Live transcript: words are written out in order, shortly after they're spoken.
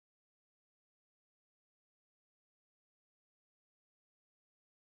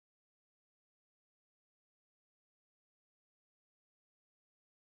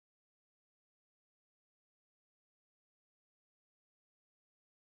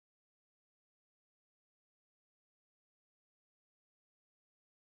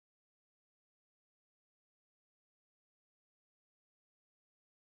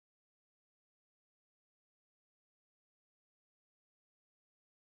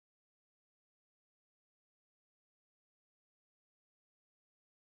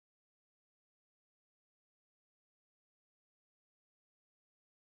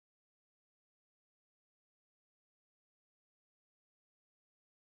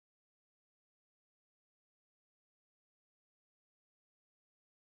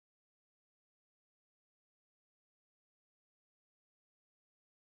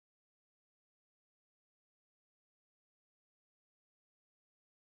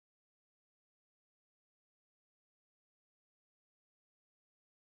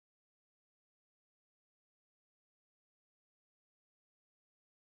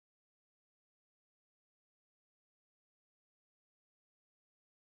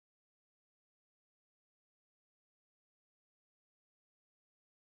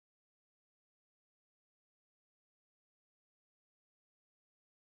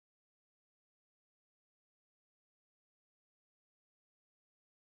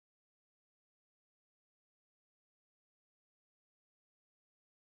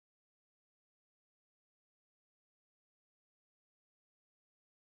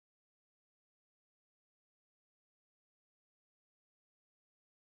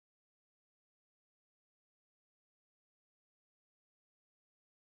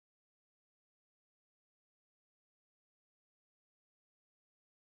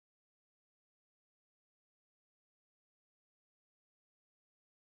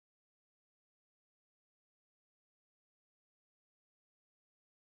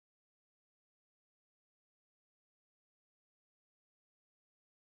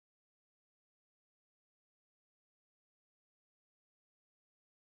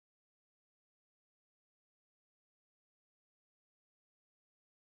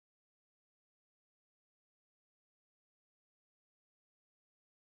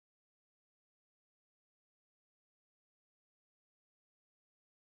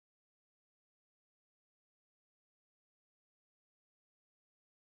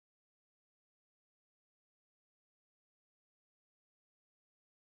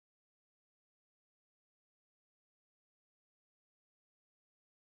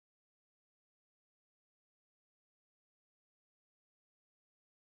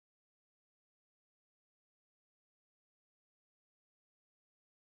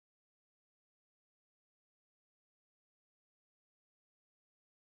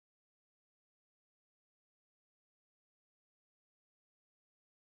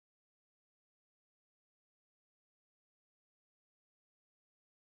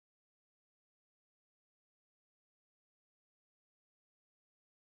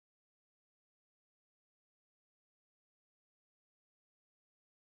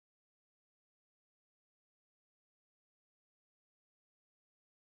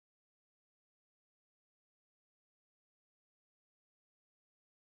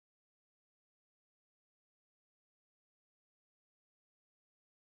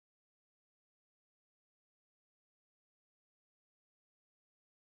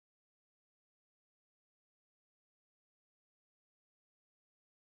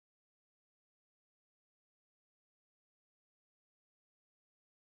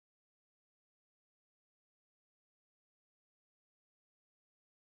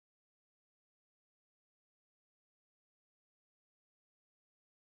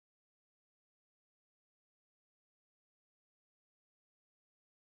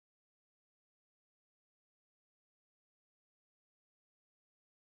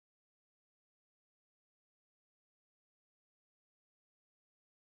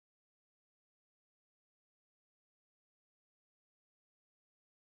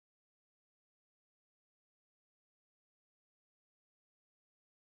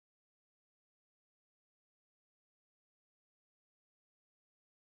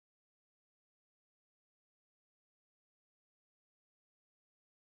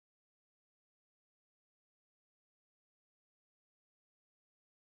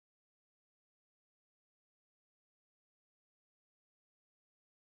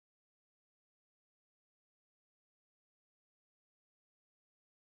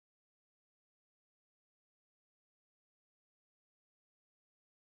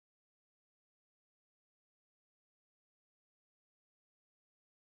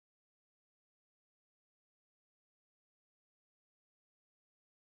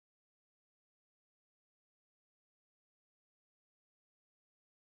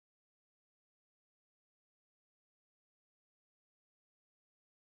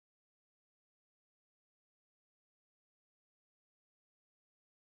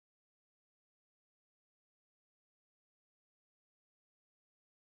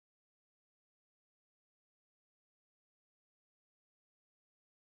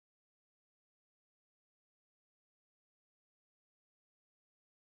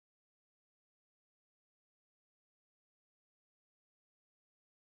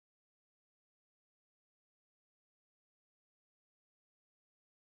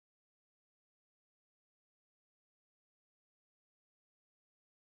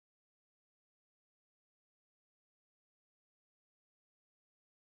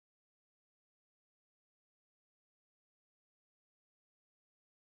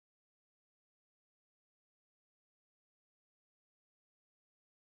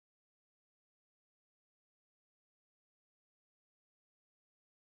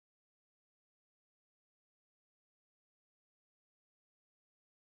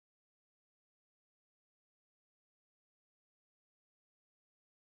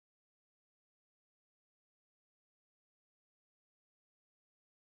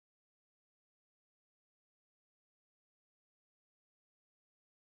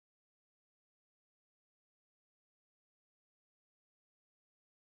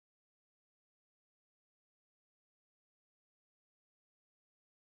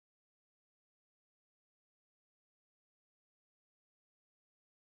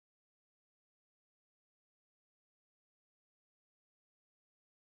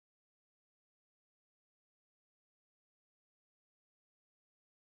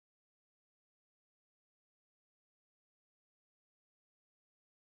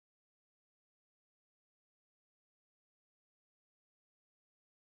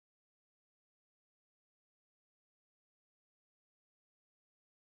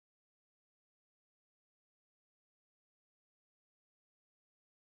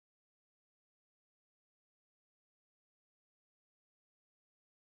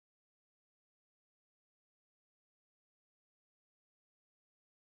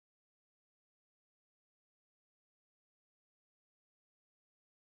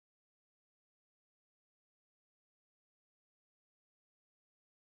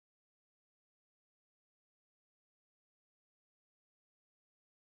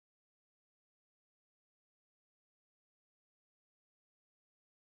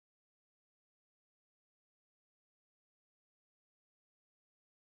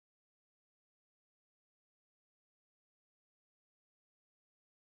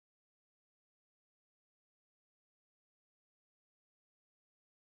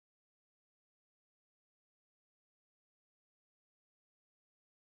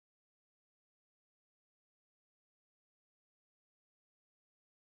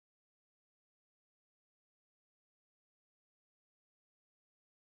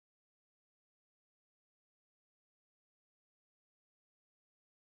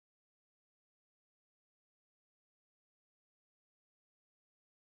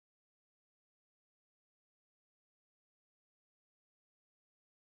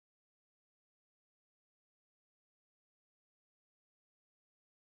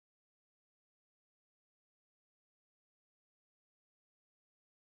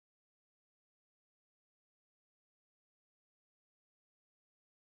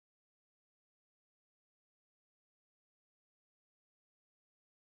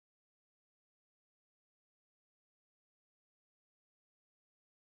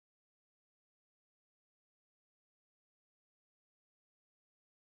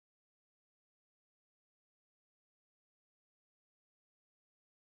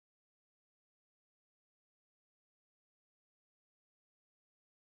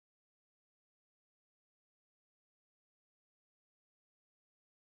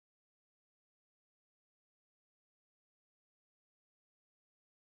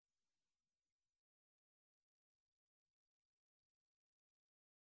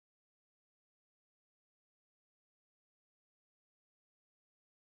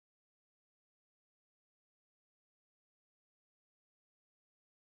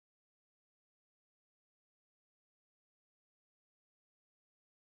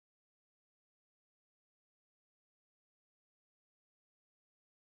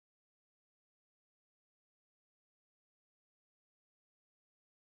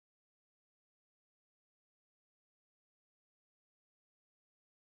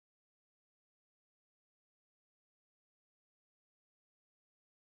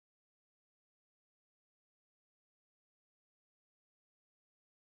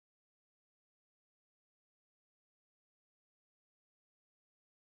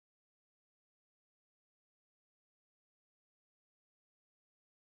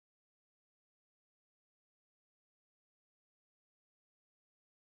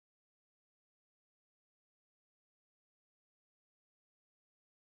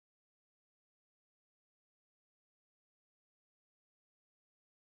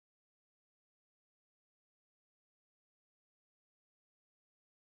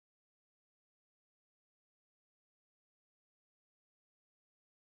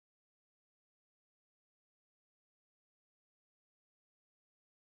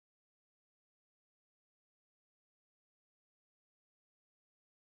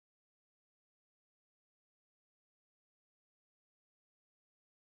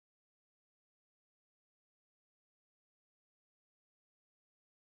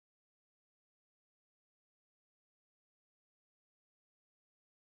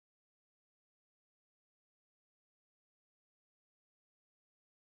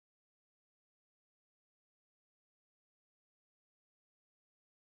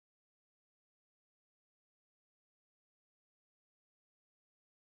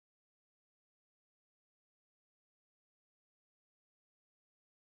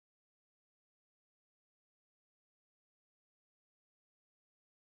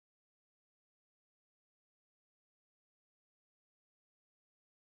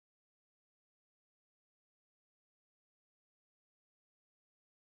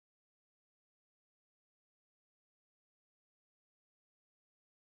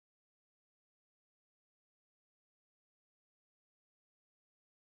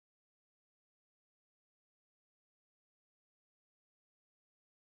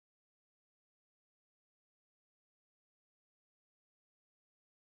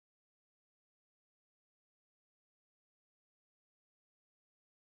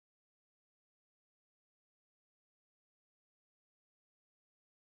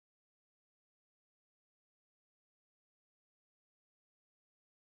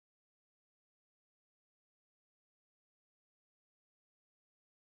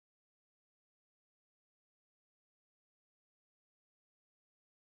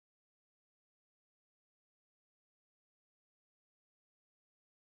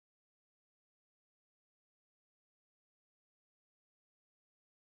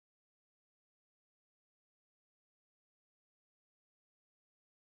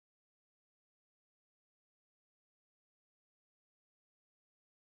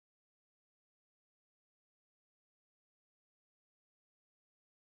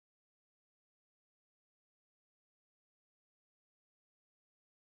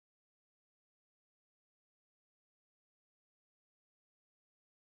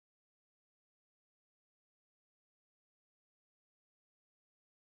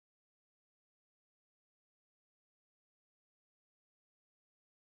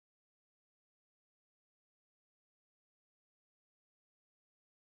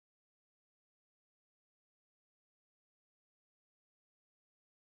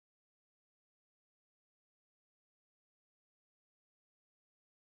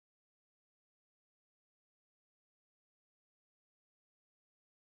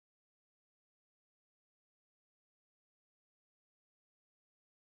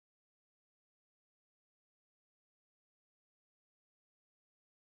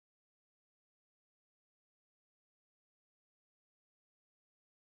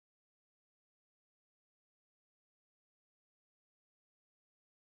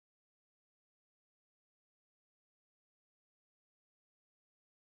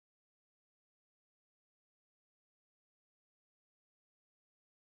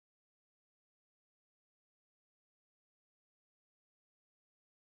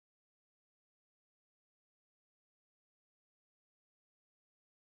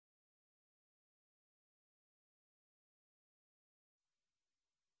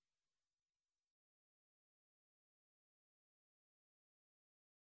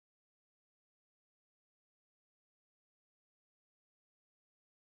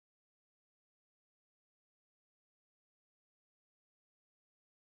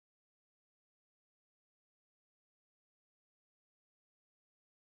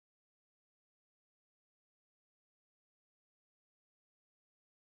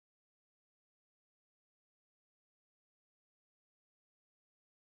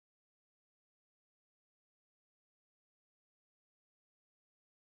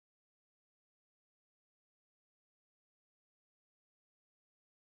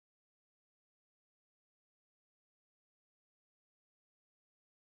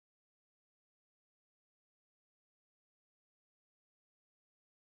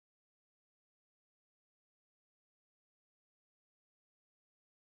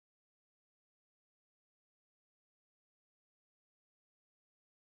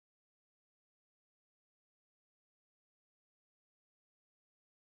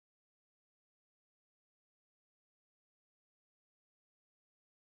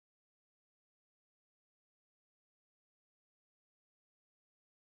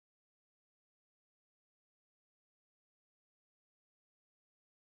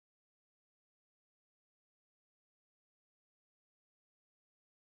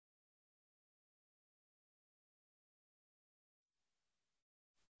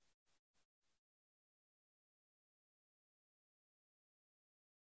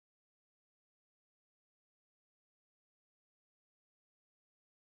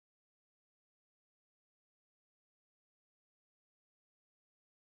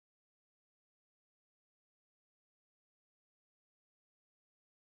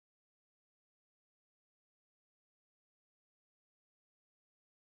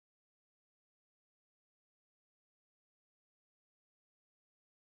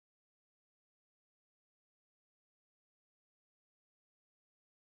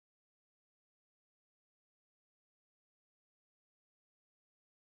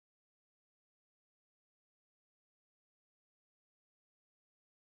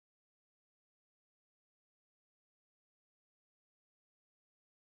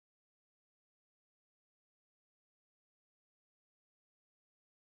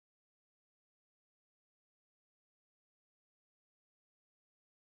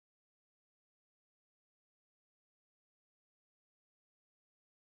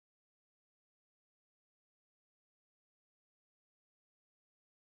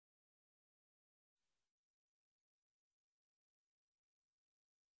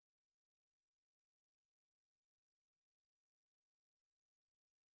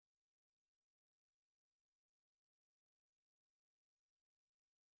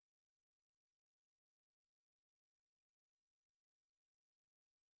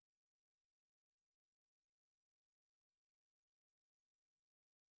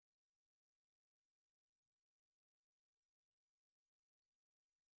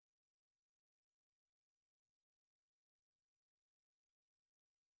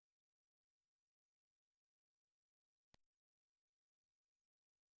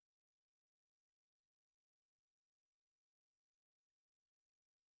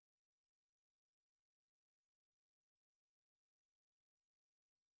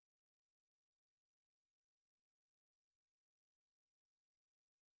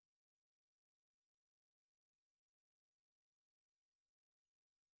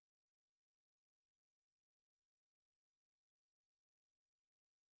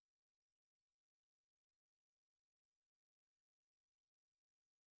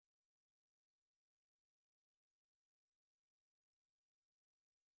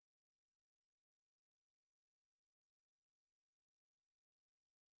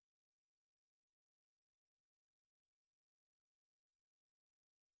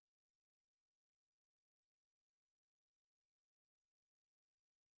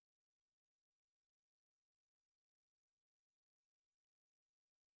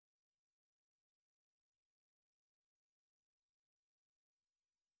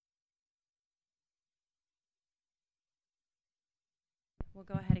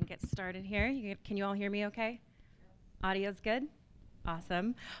We'll go ahead and get started here. Can you all hear me okay? Audio's good?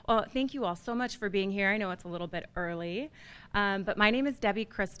 Awesome. Well, thank you all so much for being here. I know it's a little bit early, but my name is Debbie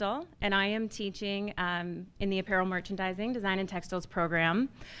Crystal, and I am teaching in the Apparel Merchandising Design and Textiles program.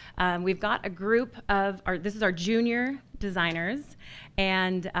 We've got a group of, this is our junior designers,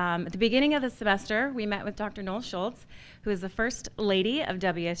 and at the beginning of the semester, we met with Dr. Noel Schultz, who is the first lady of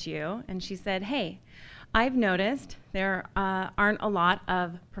WSU, and she said, hey, I've noticed there aren't a lot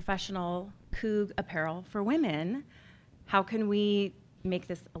of professional Coug apparel for women. How can we make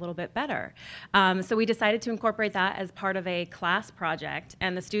this a little bit better? So we decided to incorporate that as part of a class project,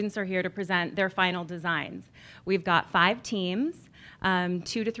 and the students are here to present their final designs. We've got 5 teams, 2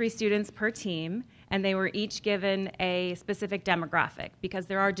 to 3 students per team, and they were each given a specific demographic because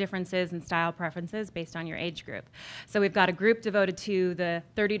there are differences in style preferences based on your age group. So we've got a group devoted to the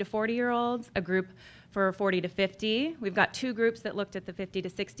 30 to 40-year-olds, a group for 40 to 50. We've got 2 groups that looked at the 50 to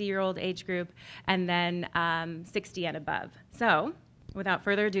 60-year-old age group, and then 60 and above. So without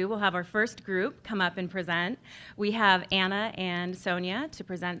further ado, we'll have our first group come up and present. We have Anna and Sonia to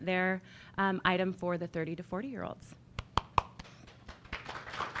present their item for the 30 to 40-year-olds.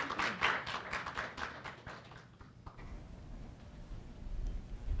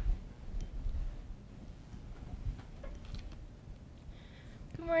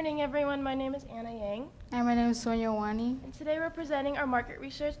 Good morning, everyone. My name is Anna Yang. And my name is Sonia Wani. And today we're presenting our market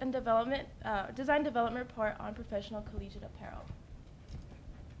research and development, design development report on professional collegiate apparel.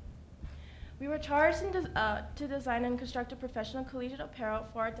 We were charged to design and construct a professional collegiate apparel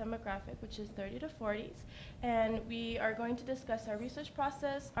for our demographic, which is 30 to 40s. And we are going to discuss our research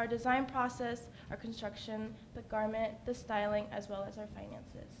process, our design process, our construction, the garment, the styling, as well as our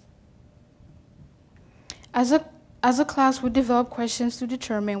finances. As a class, we developed questions to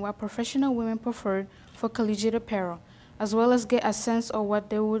determine what professional women preferred for collegiate apparel, as well as get a sense of what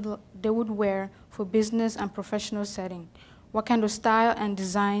they would wear for business and professional setting, what kind of style and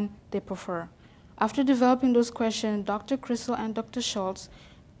design they prefer. After developing those questions, Dr. Crystal and Dr. Schultz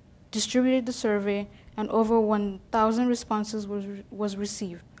distributed the survey, and over 1,000 responses was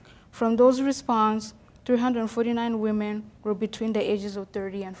received. From those responses, 349 women were between the ages of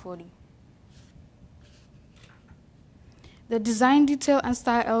 30 and 40. The design detail and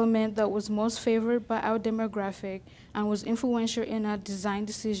style element that was most favored by our demographic and was influential in our design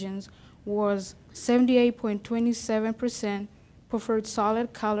decisions was 78.27% preferred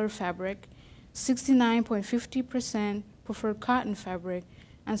solid color fabric, 69.50% preferred cotton fabric,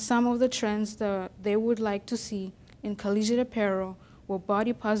 and some of the trends that they would like to see in collegiate apparel were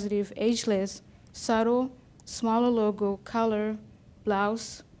body positive, ageless, subtle, smaller logo, color,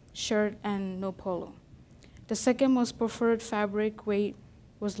 blouse, shirt, and no polo. The second most preferred fabric weight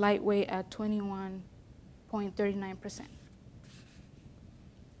was lightweight at 21.39%.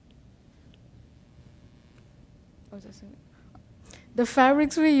 The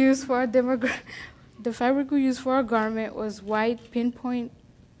fabrics we used for our the fabric we used for our garment was white pinpoint.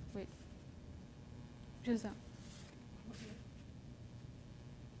 Wait, just that.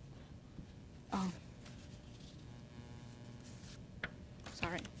 Oh,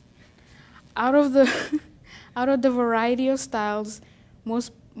 sorry. Out of the variety of styles,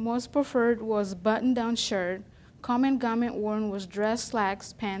 most preferred was button-down shirt. Common garment worn was dress,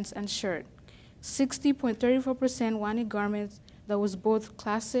 slacks, pants, and shirt. 60.34% wanted garments that was both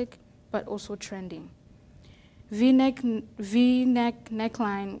classic but also trending. V-neck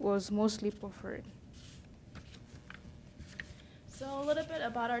neckline was mostly preferred. So a little bit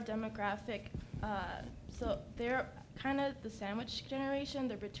about our demographic. So they're kind of the sandwich generation.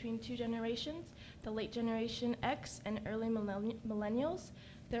 They're between 2 generations, the late generation X and early millennials.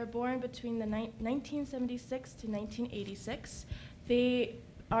 They're born between the 1976 to 1986. They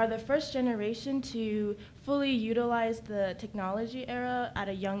are the first generation to fully utilize the technology era at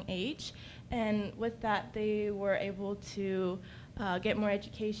a young age. And with that, they were able to get more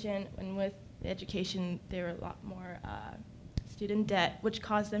education. And with education, they were a lot more student debt, which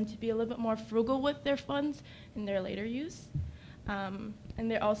caused them to be a little bit more frugal with their funds in their later use. And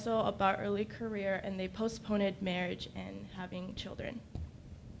they're also about early career, and they postponed marriage and having children.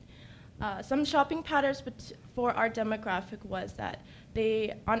 Some shopping patterns for our demographic was that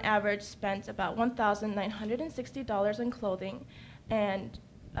they, on average, spent about $1,960 on clothing, and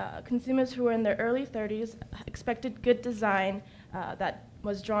consumers who were in their early 30s expected good design that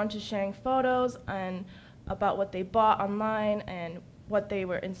was drawn to sharing photos and about what they bought online and what they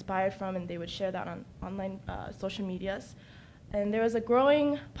were inspired from, and they would share that on online social medias. And there was a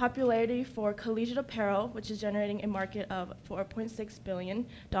growing popularity for collegiate apparel, which is generating a market of $4.6 billion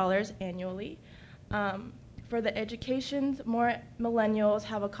annually. For the education, more millennials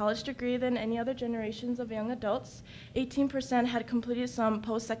have a college degree than any other generations of young adults. 18% had completed some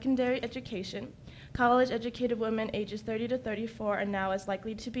post-secondary education. College-educated women ages 30 to 34 are now as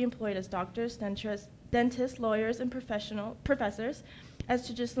likely to be employed as doctors, dentists, lawyers, and professors as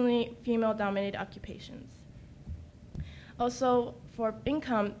traditionally female-dominated occupations. Also, for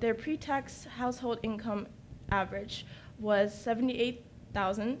income, their pre-tax household income average was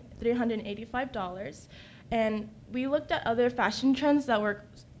 $78,385. And we looked at other fashion trends that were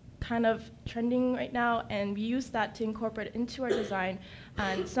kind of trending right now, and we used that to incorporate it into our design.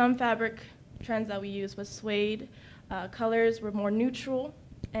 And some fabric trends that we used was suede, colors were more neutral,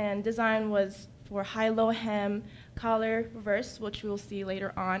 and design was for high-low hem, collar reverse, which we'll see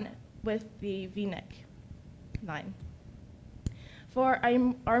later on with the V-neck line. For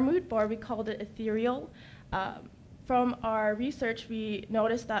our mood board, we called it ethereal. From our research, we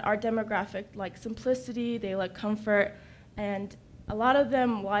noticed that our demographic liked simplicity, they liked comfort, and a lot of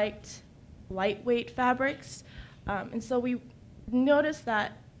them liked lightweight fabrics. And so we noticed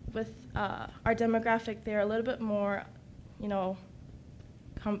that with our demographic, they're a little bit more,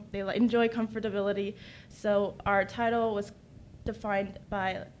 they enjoy comfortability. So our title was defined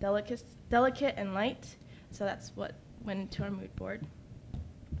by delicate and light. So that's what went into our mood board.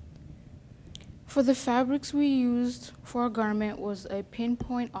 For the fabrics we used for our garment was a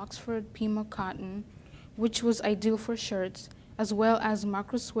pinpoint Oxford Pima cotton, which was ideal for shirts, as well as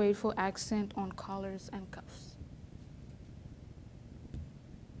macro suede for accent on collars and cuffs.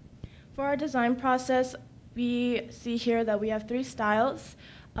 For our design process, we see here that we have 3 styles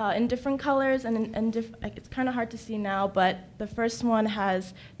in different colors, and it's kind of hard to see now, but the first one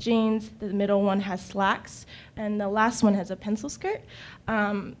has jeans, the middle one has slacks, and the last one has a pencil skirt.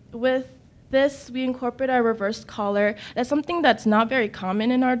 With this, we incorporate our reverse collar. That's something that's not very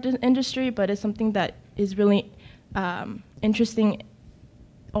common in our industry, but it's something that is really interesting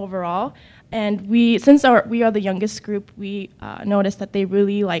overall. And since we are the youngest group, we noticed that they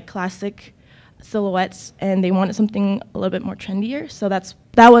really like classic silhouettes, and they wanted something a little bit more trendier. So that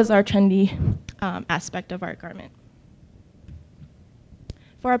was our trendy aspect of our garment.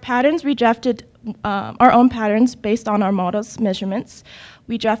 For our patterns, we drafted our own patterns based on our model's measurements.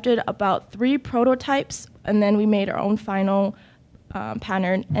 We drafted about 3 prototypes, and then we made our own final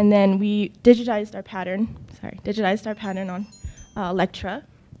pattern, and then we digitized our pattern on Lectra,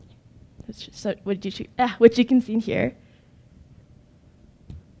 which you can see here.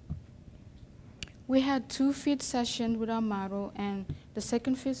 We had 2 fit sessions with our model, and the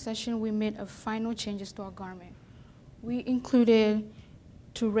second fit session we made final changes to our garment. We included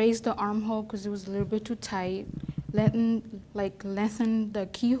to raise the armhole because it was a little bit too tight, lengthen the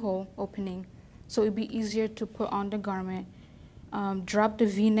keyhole opening so it'd be easier to put on the garment, drop the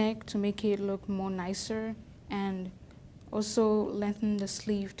V-neck to make it look more nicer, and also lengthen the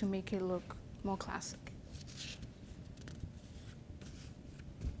sleeve to make it look more classic.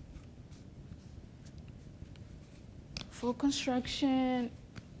 For construction,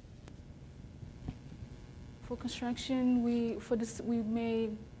 we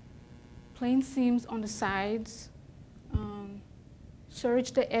made plain seams on the sides,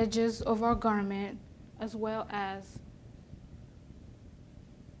 serged the edges of our garment, as well as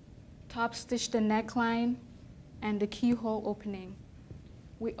top stitched the neckline and the keyhole opening.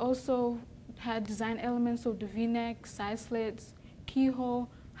 We also had design elements of the V-neck, side slits, keyhole,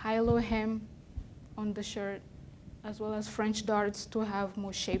 high-low hem on the shirt, as well as French darts to have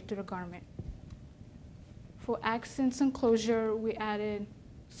more shape to the garment. For accents and closure, we added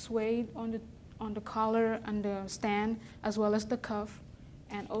suede on the collar and the stand, as well as the cuff,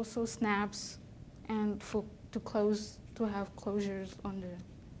 and also snaps, and to have closures on the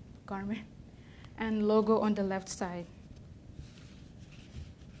garment, and logo on the left side.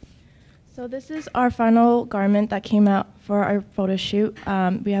 So this is our final garment that came out for our photo shoot.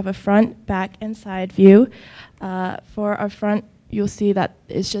 We have a front, back, and side view. For our front, you'll see that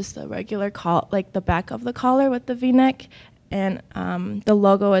it's just a regular like the back of the collar with the V-neck, and the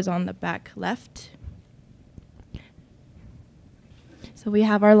logo is on the back left. So we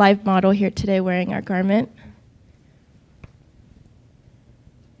have our live model here today wearing our garment.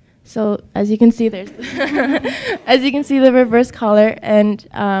 So as you can see, there's the reverse collar, and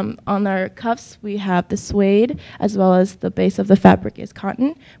on our cuffs we have the suede, as well as the base of the fabric is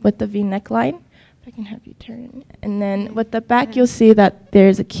cotton with the V-neck line. If I can have you turn. And then with the back, you'll see that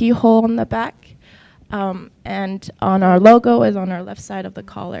there's a keyhole on the back, and on our logo is on our left side of the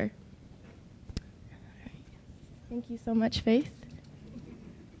collar. Thank you so much, Faith.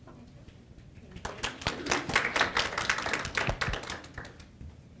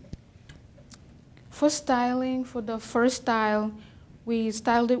 For styling, for the first style, we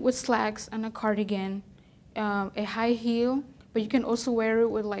styled it with slacks and a cardigan, a high heel, but you can also wear it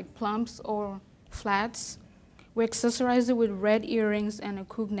with like plumps or flats. We accessorized it with red earrings and a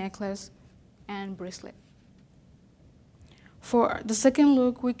kook necklace and bracelet. For the second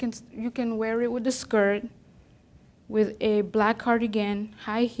look, you can wear it with a skirt, with a black cardigan,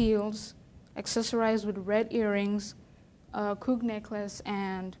 high heels, accessorized with red earrings, a kook necklace,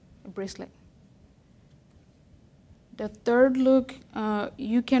 and a bracelet. The third look,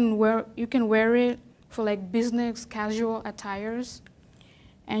 you can wear it for like business casual attires,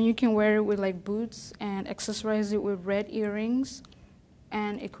 and you can wear it with like boots and accessorize it with red earrings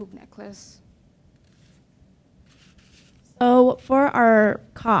and a kook necklace. So for our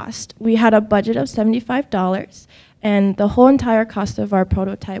cost, we had a budget of $75, and the whole entire cost of our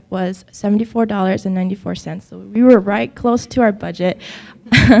prototype was $74.94. So we were right close to our budget.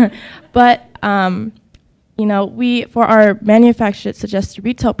 But you know, for our manufactured suggested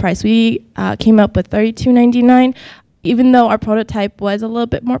retail price, we came up with $32.99. Even though our prototype was a little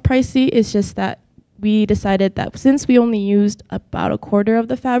bit more pricey, it's just that we decided that since we only used about a quarter of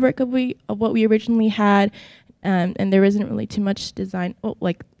the fabric of what we originally had, and there isn't really too much design,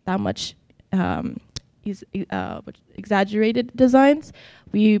 like that much exaggerated designs,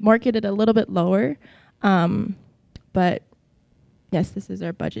 we marketed a little bit lower. But yes, this is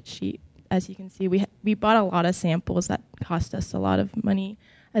our budget sheet. As you can see, we bought a lot of samples that cost us a lot of money,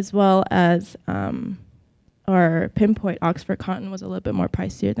 as well as our pinpoint Oxford cotton was a little bit more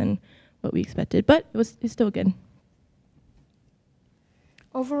pricier than what we expected, but it's still good.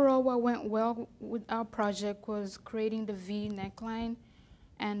 Overall, what went well with our project was creating the V neckline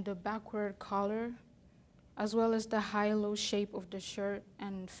and the backward collar, as well as the high-low shape of the shirt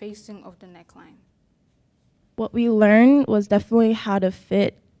and facing of the neckline. What we learned was definitely how to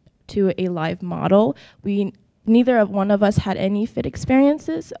fit to a live model. Neither one of us had any fit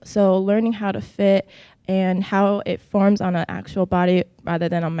experiences, so learning how to fit and how it forms on an actual body rather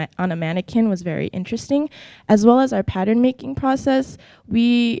than on a mannequin was very interesting, as well as our pattern making process.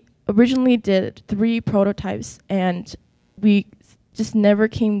 We originally did 3 prototypes, and we just never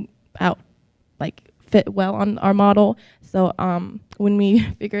came out like fit well on our model. So when we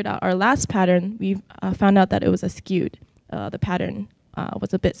figured out our last pattern, we found out that it was skewed. The pattern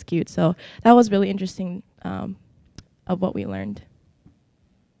was a bit skewed, so that was really interesting of what we learned.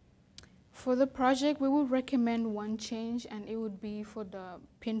 For the project, we would recommend one change, and it would be for the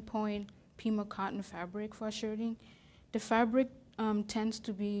pinpoint Pima cotton fabric for shirting. The fabric tends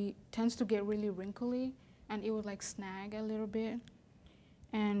to get really wrinkly, and it would like snag a little bit.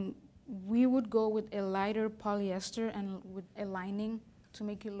 And we would go with a lighter polyester and with a lining to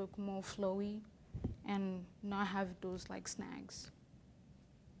make it look more flowy and not have those like snags.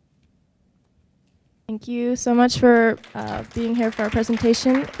 Thank you so much for being here for our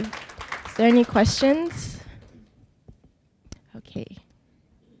presentation. Is there any questions? Okay.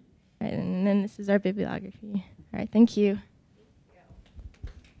 All right, and then this is our bibliography. All right, thank you.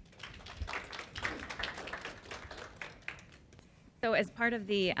 So as part of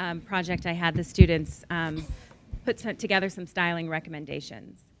the project, I had the students put together some styling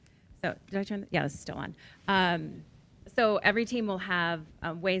recommendations. So did I turn? Yeah, this is still on. So every team will have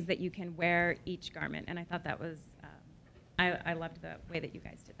ways that you can wear each garment, and I thought that was, I loved the way that you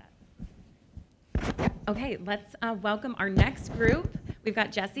guys did that. Okay, let's welcome our next group. We've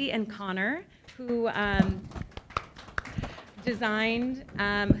got Jesse and Connor, who designed,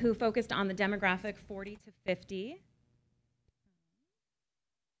 who focused on the demographic 40 to 50.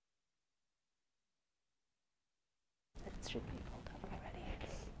 It should be pulled up already.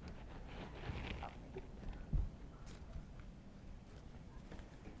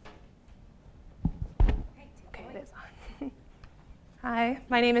 Okay, it is on. Hi,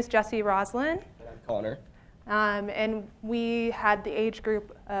 my name is Jessie Roslin. And I'm Connor. And we had the age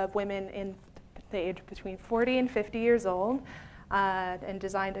group of women in the age between 40 and 50 years old and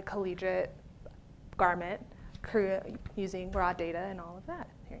designed a collegiate garment using raw data and all of that.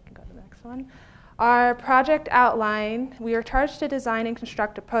 Here, you can go to the next one. Our project outline, we are charged to design and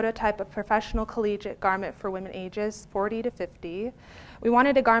construct a prototype of professional collegiate garment for women ages 40 to 50. We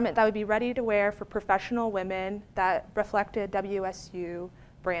wanted a garment that would be ready to wear for professional women that reflected WSU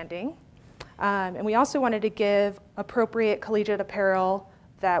branding. And we also wanted to give appropriate collegiate apparel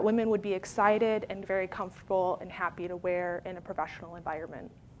that women would be excited and very comfortable and happy to wear in a professional environment.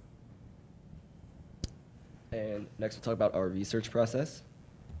 And next we'll talk about our research process.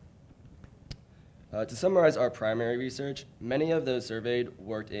 To summarize our primary research, many of those surveyed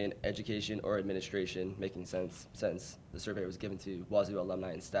worked in education or administration, making sense since the survey was given to Wazoo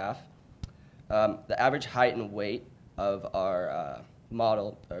alumni and staff. the average height and weight of our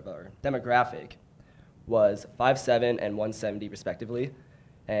model, of our demographic, was 5'7" and 170 respectively,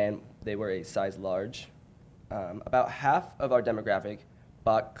 and they were a size large. About half of our demographic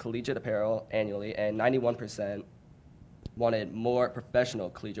bought collegiate apparel annually, and 91% wanted more professional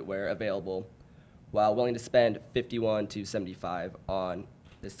collegiate wear available, while willing to spend $51 to $75 on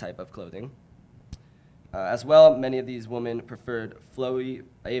this type of clothing. As well, many of these women preferred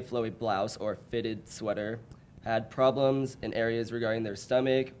a flowy blouse or fitted sweater, had problems in areas regarding their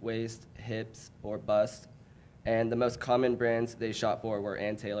stomach, waist, hips, or bust, and the most common brands they shop for were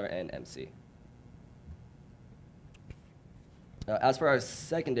Ann Taylor and MC. As for our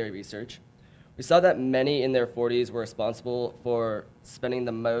secondary research, we saw that many in their 40s were responsible for spending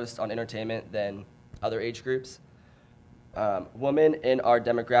the most on entertainment than other age groups. Women in our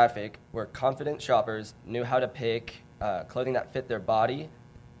demographic were confident shoppers, knew how to pick clothing that fit their body,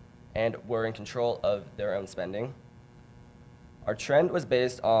 and were in control of their own spending. Our trend was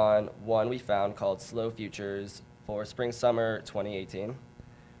based on one we found called Slow Futures for Spring-Summer 2018,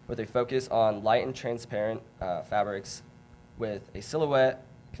 with a focus on light and transparent fabrics with a silhouette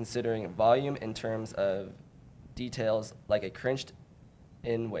considering volume in terms of details like a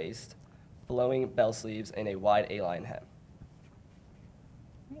cinched-in waist, flowing bell sleeves, and a wide A-line hem.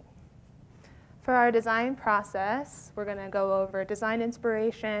 For our design process, we're going to go over design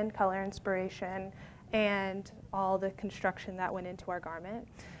inspiration, color inspiration, and all the construction that went into our garment.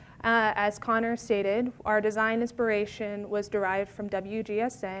 As Connor stated, our design inspiration was derived from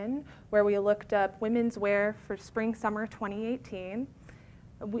WGSN, where we looked up women's wear for spring-summer 2018.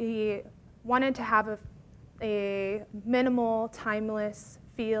 We wanted to have a minimal, timeless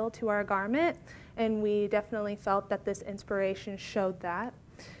feel to our garment, and we definitely felt that this inspiration showed that.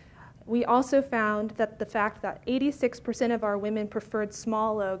 We also found that the fact that 86% of our women preferred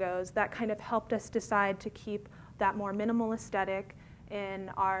small logos, that kind of helped us decide to keep that more minimal aesthetic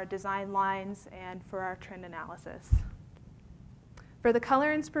in our design lines and for our trend analysis. For the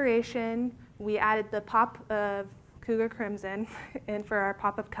color inspiration, we added the pop of Cougar Crimson in for our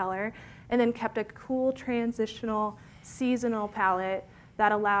pop of color, and then kept a cool transitional seasonal palette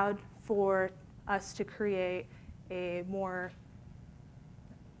that allowed for us to create a more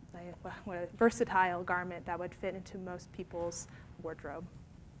versatile garment that would fit into most people's wardrobe.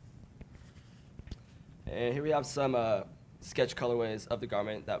 And here we have some sketch colorways of the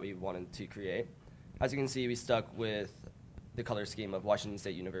garment that we wanted to create. As you can see, we stuck with the color scheme of Washington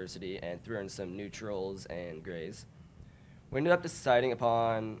State University and threw in some neutrals and grays. We ended up deciding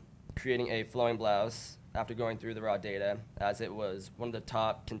upon creating a flowing blouse after going through the raw data, as it was one of the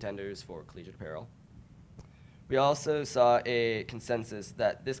top contenders for collegiate apparel. We also saw a consensus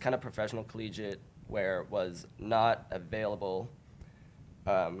that this kind of professional collegiate wear was not available,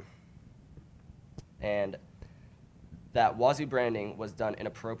 and that Wazoo branding was done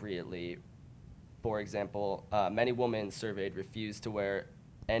inappropriately. For example, many women surveyed refused to wear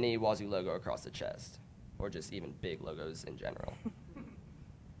any Wazoo logo across the chest, or just even big logos in general.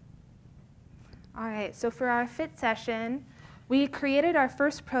 All right, so for our fit session, we created our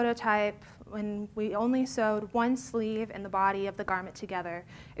first prototype when we only sewed one sleeve and the body of the garment together.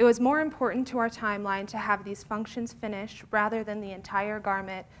 It was more important to our timeline to have these functions finished rather than the entire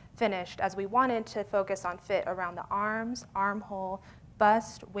garment finished, as we wanted to focus on fit around the arms, armhole,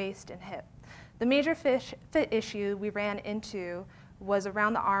 bust, waist, and hip. The major fit issue we ran into was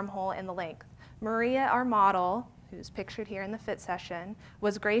around the armhole and the length. Maria, our model, who's pictured here in the fit session,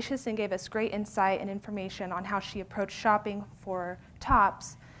 was gracious and gave us great insight and information on how she approached shopping for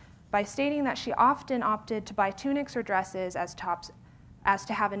tops by stating that she often opted to buy tunics or dresses as tops as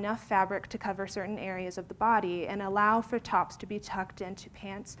to have enough fabric to cover certain areas of the body and allow for tops to be tucked into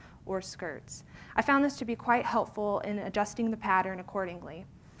pants or skirts. I found this to be quite helpful in adjusting the pattern accordingly.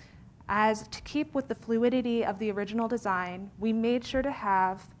 As to keep with the fluidity of the original design, we made sure to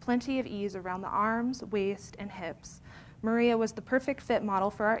have plenty of ease around the arms, waist, and hips. Maria was the perfect fit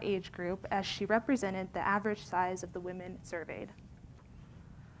model for our age group, as she represented the average size of the women surveyed.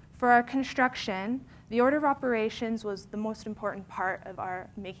 For our construction, the order of operations was the most important part of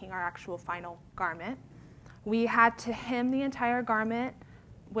making our actual final garment. We had to hem the entire garment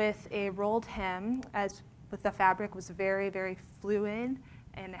with a rolled hem, as with the fabric was very, very fluid,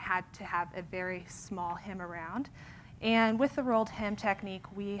 and it had to have a very small hem around. And with the rolled hem technique,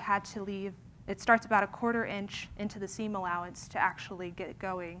 we had to leave, it starts about 1/4 inch into the seam allowance to actually get it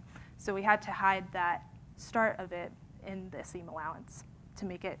going. So we had to hide that start of it in the seam allowance to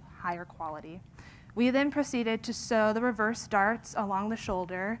make it higher quality. We then proceeded to sew the reverse darts along the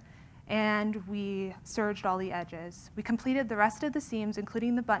shoulder and we serged all the edges. We completed the rest of the seams,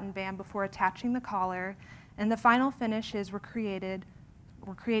 including the button band, before attaching the collar, and the final finishes were creating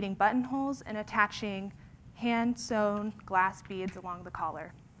buttonholes and attaching hand-sewn glass beads along the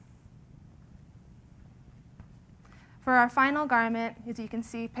collar. For our final garment, as you can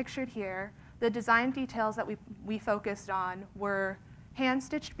see pictured here, the design details that we focused on were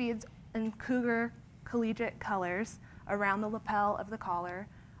hand-stitched beads in cougar collegiate colors around the lapel of the collar.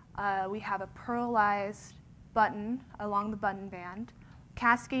 We have a pearlized button along the button band,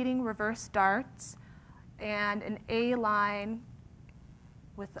 cascading reverse darts, and an A-line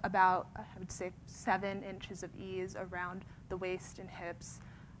with about, I would say, 7 inches of ease around the waist and hips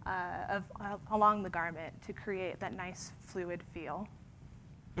along the garment to create that nice fluid feel.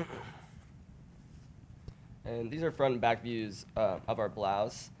 And these are front and back views of our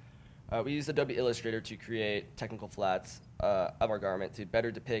blouse. We used Adobe Illustrator to create technical flats of our garment to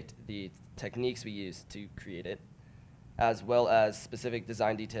better depict the techniques we used to create it, as well as specific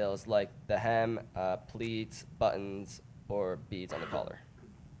design details like the hem, pleats, buttons, or beads on the collar.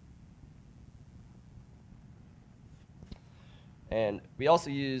 And we also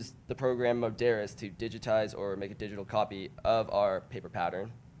used the program Moderis to digitize or make a digital copy of our paper pattern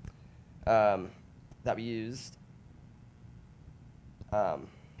that we used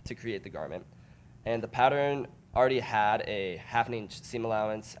to create the garment. And the pattern already had a 1/2 inch seam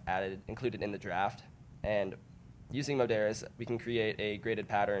allowance included in the draft. And using Moderis, we can create a graded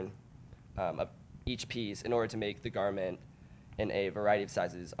pattern of each piece in order to make the garment in a variety of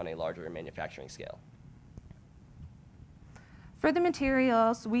sizes on a larger manufacturing scale. For the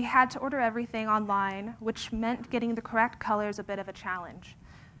materials, we had to order everything online, which meant getting the correct colors a bit of a challenge.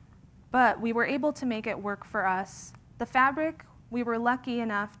 But we were able to make it work for us. The fabric, we were lucky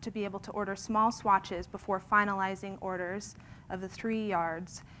enough to be able to order small swatches before finalizing orders of the 3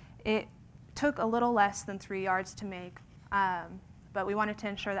 yards. It took a little less than 3 yards to make, but we wanted to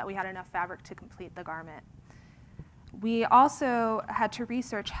ensure that we had enough fabric to complete the garment. We also had to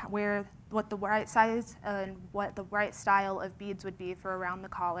research what the right size and what the right style of beads would be for around the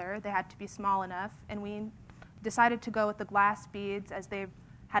collar. They had to be small enough, and we decided to go with the glass beads as they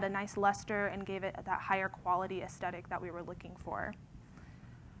had a nice luster and gave it that higher quality aesthetic that we were looking for.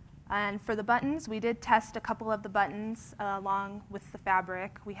 And for the buttons, we did test a couple of the buttons along with the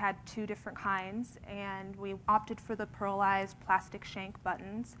fabric. We had 2 different kinds, and we opted for the pearlized plastic shank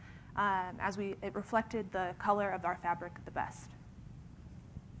buttons as it reflected the color of our fabric the best.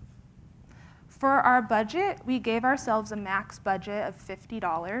 For our budget, we gave ourselves a max budget of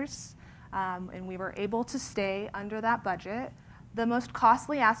 $50, and we were able to stay under that budget. The most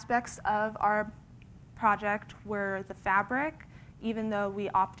costly aspects of our project were the fabric, even though we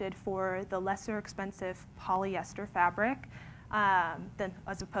opted for the lesser expensive polyester fabric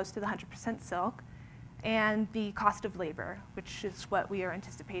as opposed to the 100% silk, and the cost of labor, which is what we are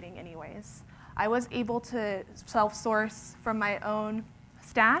anticipating anyways. I was able to self-source from my own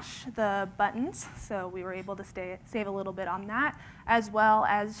stash the buttons, so we were able to save a little bit on that, as well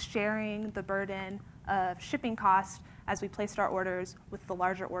as sharing the burden of shipping costs as we placed our orders with the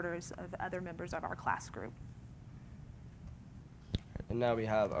larger orders of other members of our class group. And now we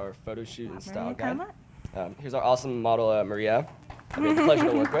have our photo shoot and style Maria, guide. Here's our awesome model, Maria. I've had the pleasure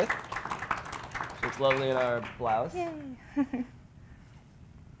to work with. She looks lovely in our blouse. Yay.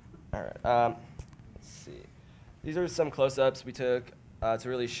 All right. Let's see. These are some close-ups we took to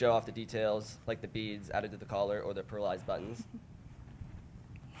really show off the details, like the beads added to the collar or the pearlized buttons.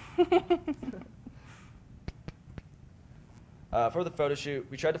 For the photo shoot,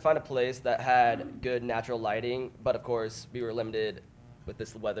 we tried to find a place that had good natural lighting, but of course, we were limited with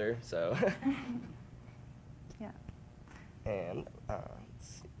this weather, so. Yeah. And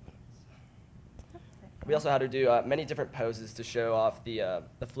let's see. We also had to do many different poses to show off the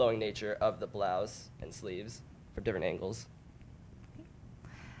flowing nature of the blouse and sleeves from different angles.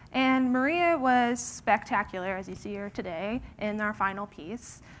 And Maria was spectacular, as you see her today, in our final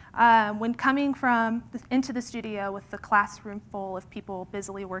piece. When coming into the studio with the classroom full of people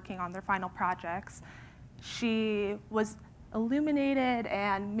busily working on their final projects, she was illuminated,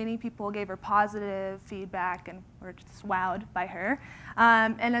 and many people gave her positive feedback and were just wowed by her.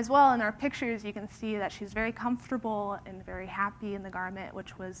 And as well, in our pictures, you can see that she's very comfortable and very happy in the garment,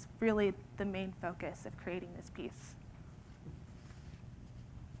 which was really the main focus of creating this piece.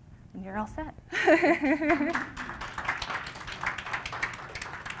 And you're all set.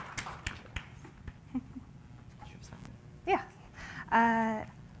 Yeah.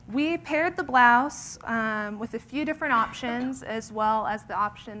 We paired the blouse with a few different options, as well as the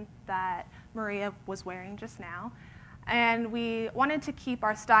option that Maria was wearing just now. And we wanted to keep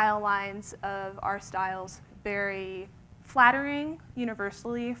our style lines of our styles very flattering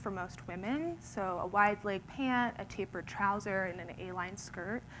universally for most women. So a wide leg pant, a tapered trouser, and an A-line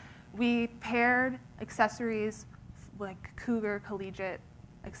skirt. We paired accessories like cougar collegiate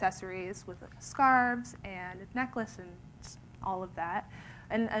accessories with scarves and a necklace and all of that.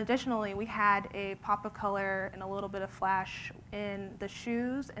 And additionally, we had a pop of color and a little bit of flash in the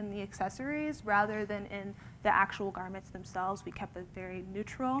shoes and the accessories rather than in the actual garments themselves. We kept it very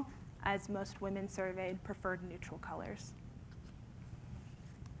neutral, as most women surveyed preferred neutral colors.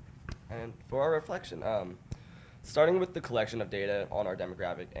 And for our reflection, starting with the collection of data on our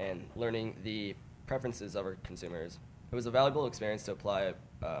demographic and learning the preferences of our consumers, it was a valuable experience to apply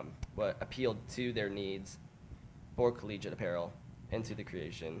what appealed to their needs for collegiate apparel into the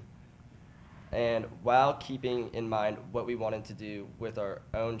creation. And while keeping in mind what we wanted to do with our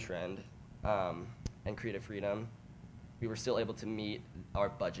own trend and creative freedom, we were still able to meet our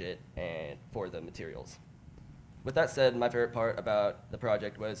budget and for the materials. With that said, my favorite part about the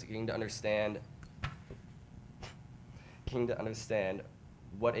project was getting to understand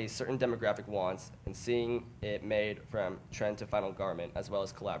what a certain demographic wants and seeing it made from trend to final garment, as well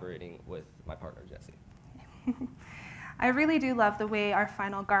as collaborating with my partner, Jesse. I really do love the way our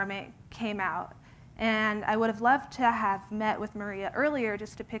final garment came out. And I would have loved to have met with Maria earlier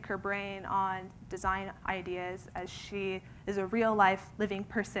just to pick her brain on design ideas, as she is a real-life living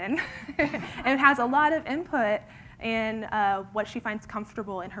person and has a lot of input in what she finds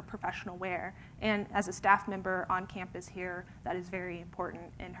comfortable in her professional wear. And as a staff member on campus here, that is very important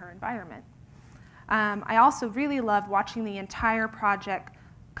in her environment. I also really loved watching the entire project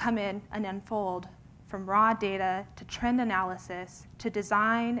come in and unfold, from raw data to trend analysis to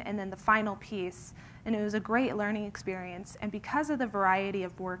design and then the final piece. And it was a great learning experience. And because of the variety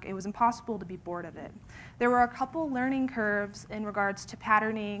of work, it was impossible to be bored of it. There were a couple learning curves in regards to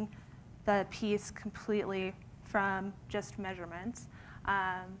patterning the piece completely from just measurements.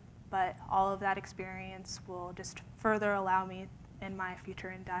 But all of that experience will just further allow me in my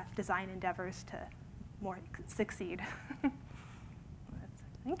future design endeavors to more succeed.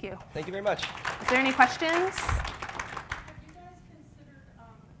 Thank you. Thank you very much. Is there any questions? Have you guys considered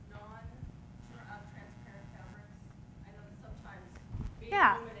non-transparent fabrics? I know that sometimes being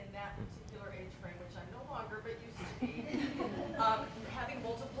a woman in that particular age frame, which I'm no longer but used to be, having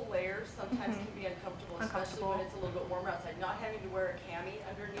multiple layers sometimes can be uncomfortable, especially when it's a little bit warmer outside. Not having to wear a cami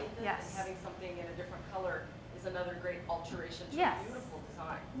underneath it and having something in a different color is another great alteration to a beautiful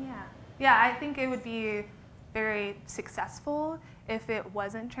design. Yeah, I think it would be very successful if it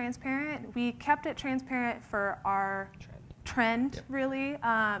wasn't transparent. We kept it transparent for our trend really,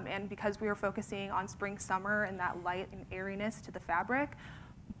 and because we were focusing on spring, summer, and that light and airiness to the fabric.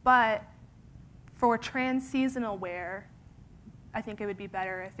 But for trans-seasonal wear, I think it would be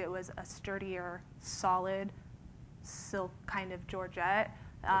better if it was a sturdier, solid silk kind of georgette,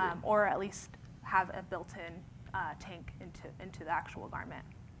 or at least have a built-in tank into the actual garment.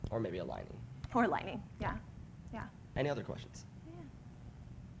 Or maybe a lining. Or lining, yeah. Any other questions?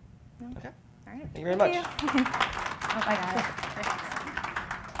 No? Okay. All right. Thank you very much. Oh, I got it.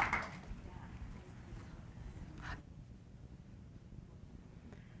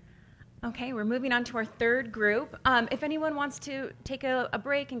 Okay, we're moving on to our third group. If anyone wants to take a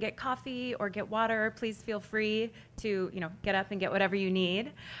break and get coffee or get water, please feel free to get up and get whatever you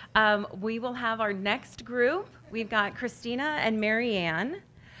need. We will have our next group. We've got Christina and Marianne,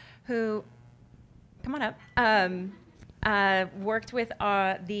 who, come on up, worked with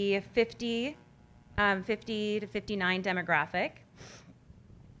the 50 to 59 demographic.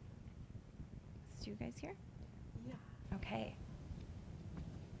 Is you guys here? Yeah. Okay.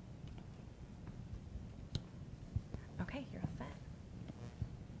 Okay, you're all set.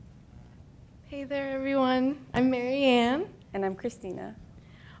 Hey there, everyone. I'm Marianne. And I'm Christina.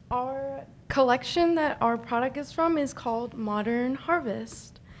 Our collection that our product is from is called Modern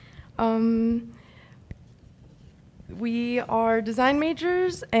Harvest. We are design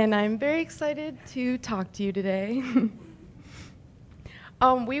majors, and I'm very excited to talk to you today.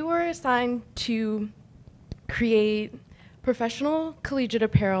 We were assigned to create professional collegiate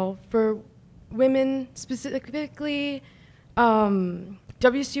apparel for women, specifically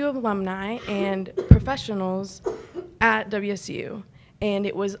WSU alumni and professionals at WSU. And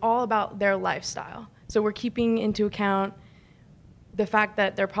it was all about their lifestyle. So we're keeping into account the fact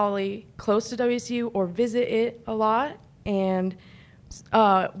that they're probably close to WSU or visit it a lot. And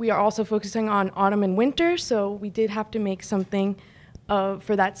we are also focusing on autumn and winter, so we did have to make something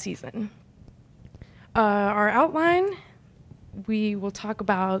for that season. Our outline, we will talk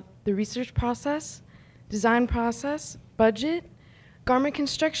about the research process, design process, budget, garment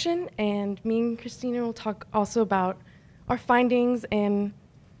construction, and me and Christina will talk also about our findings and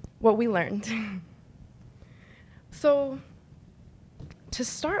what we learned. So, to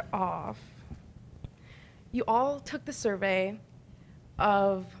start off, you all took the survey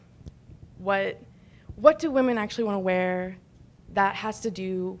of what do women actually want to wear that has to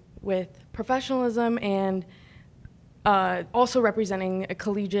do with professionalism and also representing a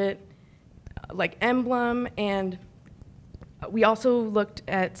collegiate like emblem. And we also looked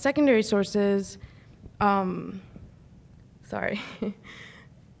at secondary sources,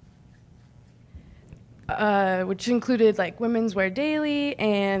 which included like Women's Wear Daily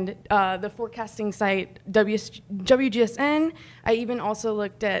and the forecasting site WGSN. I even also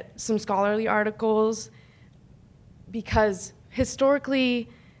looked at some scholarly articles because historically,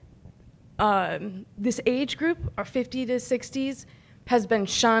 this age group, our 50 to 60s, has been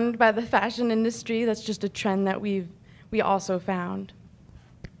shunned by the fashion industry. That's just a trend that we also found.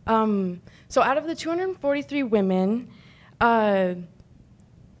 So out of the 243 women,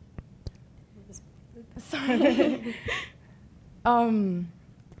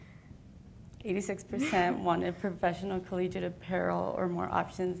 86% wanted professional collegiate apparel or more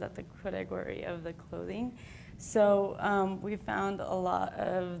options at the category of the clothing. So we found a lot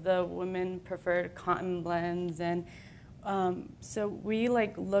of the women preferred cotton blends, and so we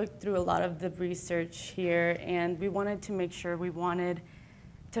looked through a lot of the research here, and we wanted to make sure we wanted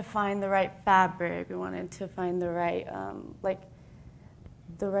to find the right fabric. We wanted to find the right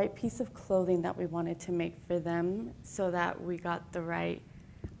the right piece of clothing that we wanted to make for them so that we got the right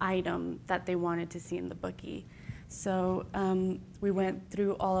item that they wanted to see in the bookie. So we went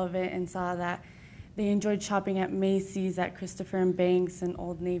through all of it and saw that they enjoyed shopping at Macy's, at Christopher & Banks, and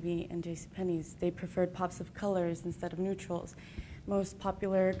Old Navy, and JCPenney's. They preferred pops of colors instead of neutrals. Most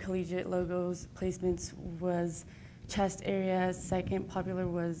popular collegiate logos placements was chest area. Second popular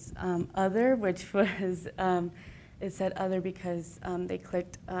was other, which was, it said other because they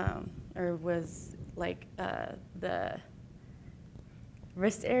clicked, or was like the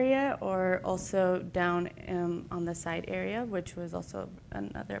wrist area, or also down on the side area, which was also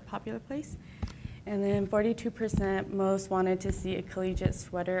another popular place. And then 42% most wanted to see a collegiate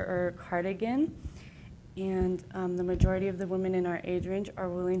sweater or cardigan. And the majority of the women in our age range are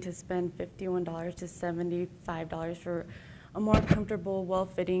willing to spend $51 to $75 for a more comfortable,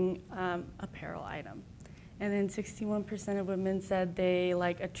 well-fitting apparel item. And then 61% of women said they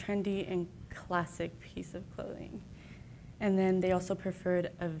like a trendy and classic piece of clothing. And then they also preferred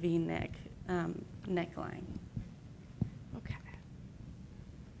a V-neck neckline. Okay.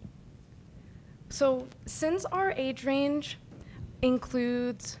 So since our age range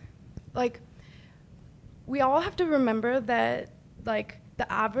includes, we all have to remember that,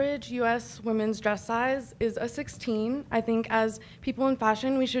 the average U.S. women's dress size is a 16. I think as people in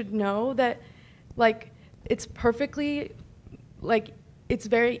fashion, we should know that, it's perfectly, it's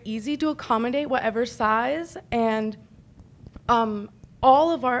very easy to accommodate whatever size, and all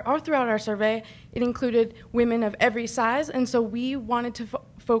throughout our survey, it included women of every size, and so we wanted to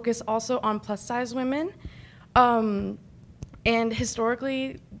focus also on plus size women. And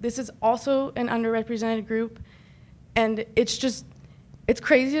historically, this is also an underrepresented group, and it's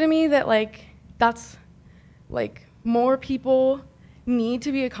crazy to me that that's more people need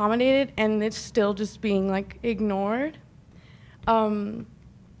to be accommodated, and it's still just being ignored.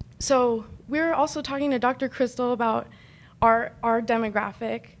 So we're also talking to Dr. Crystal about our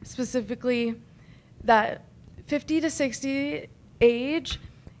demographic, specifically that 50 to 60 age,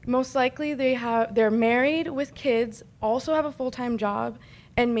 most likely they're married with kids, also have a full-time job,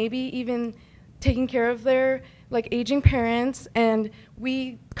 and maybe even taking care of their aging parents, and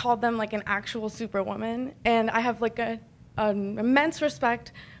we called them an actual superwoman, and I have an immense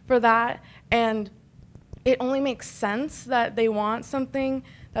respect for that, and it only makes sense that they want something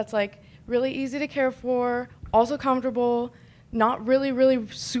that's really easy to care for, also comfortable, not really, really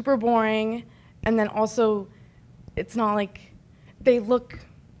super boring, and then also it's not they look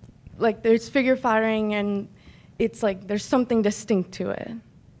there's figure flattering, and it's there's something distinct to it.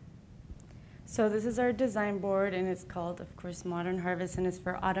 So this is our design board, and it's called, of course, Modern Harvest, and it's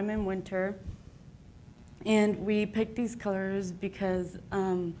for autumn and winter. And we picked these colors because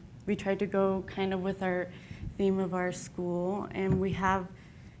we tried to go kind of with our theme of our school, and we have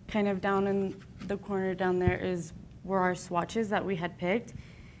kind of down in the corner down there were our swatches that we had picked.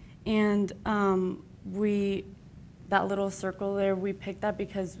 And that little circle there, we picked that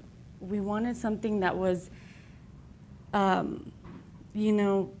because we wanted something that was, a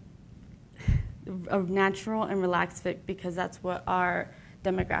natural and relaxed fit, because that's what our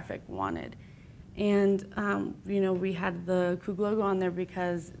demographic wanted. And, we had the Coug logo on there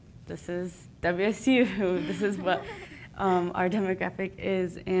because this is WSU. This is what our demographic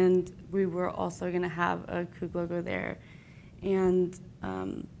is. And we were also going to have a Coug logo there. And,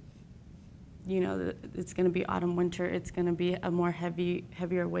 it's going to be autumn, winter. It's going to be a more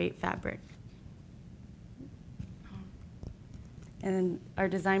heavier weight fabric. And our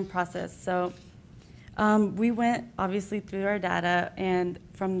design process. So we went obviously through our data, and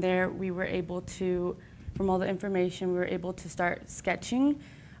from there we were able to, from all the information, we were able to start sketching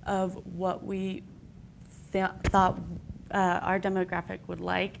of what we thought our demographic would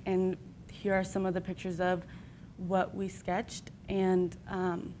like. And here are some of the pictures of what we sketched. And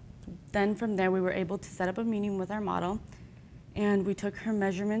then from there we were able to set up a meeting with our model, and we took her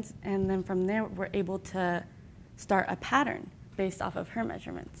measurements, and then from there we're able to start a pattern based off of her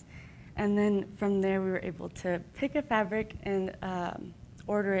measurements. And then from there, we were able to pick a fabric and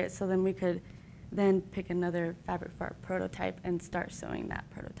order it, so then we could then pick another fabric for our prototype and start sewing that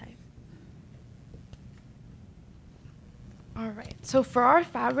prototype. All right, so for our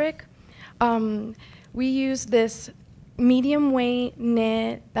fabric, we use this medium weight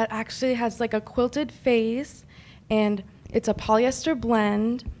knit that actually has like a quilted face, and it's a polyester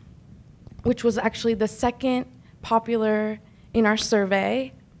blend, which was actually the second popular in our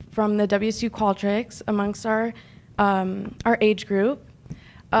survey from the WSU Qualtrics amongst our age group.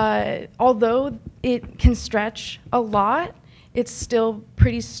 Although it can stretch a lot, it's still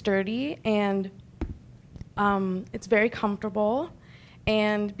pretty sturdy, and it's very comfortable.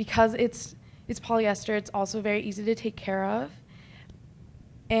 And because it's polyester, it's also very easy to take care of.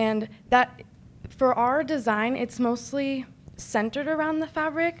 And that, for our design, it's mostly centered around the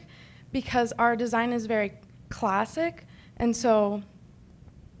fabric because our design is very classic, and so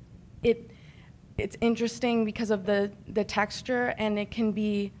it's interesting because of the texture, and it can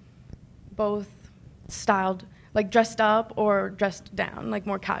be both styled, like dressed up or dressed down, like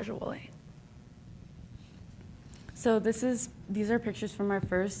more casually. So these are pictures from our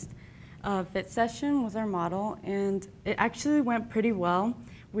first fit session with our model, and it actually went pretty well.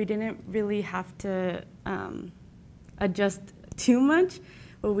 We didn't really have to adjust too much.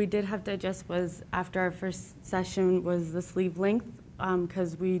 What we did have to adjust was, after our first session, was the sleeve length,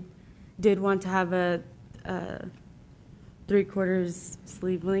 because we did want to have a 3/4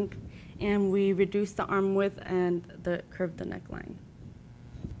 sleeve length, and we reduced the arm width and curved the neckline.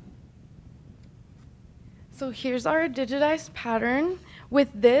 So here's our digitized pattern. With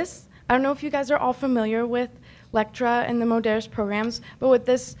this, I don't know if you guys are all familiar with Lectra and the Modera's programs, but with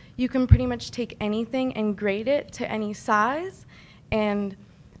this, you can pretty much take anything and grade it to any size. And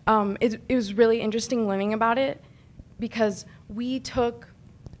it was really interesting learning about it because we took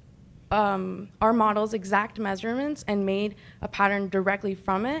our model's exact measurements and made a pattern directly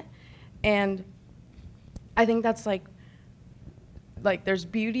from it. And I think that's like there's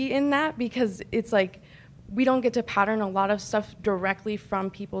beauty in that, because it's like we don't get to pattern a lot of stuff directly from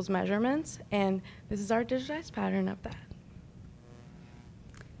people's measurements, and this is our digitized pattern of that.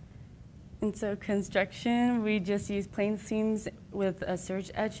 And so construction, we just use plain seams with a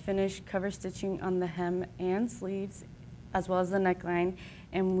serge edge finish, cover stitching on the hem and sleeves, as well as the neckline,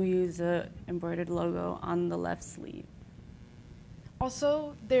 and we use a embroidered logo on the left sleeve.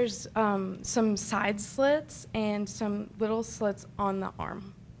 Also, there's some side slits and some little slits on the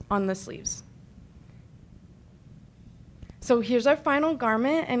arm, on the sleeves. So here's our final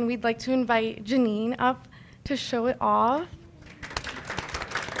garment, and we'd like to invite Janine up to show it off.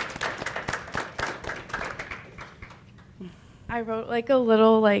 I wrote like a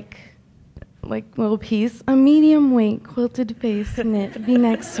little little piece, a medium weight quilted face knit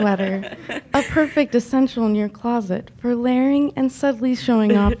V-neck sweater, a perfect essential in your closet for layering and subtly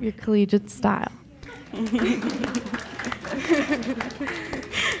showing off your collegiate style.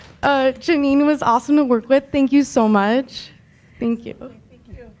 Janine was awesome to work with. Thank you so much. Thank you. Thank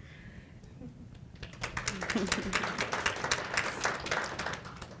you.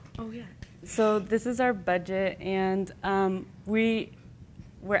 Oh, yeah. So this is our budget, and we're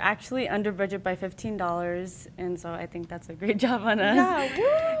actually under budget by $15, and so I think that's a great job on us. Yeah, woo!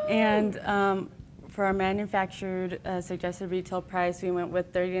 And for our manufactured suggested retail price, we went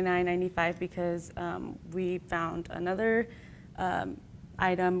with $39.95 because we found another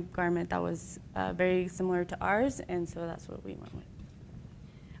garment that was very similar to ours, and so that's what we went with.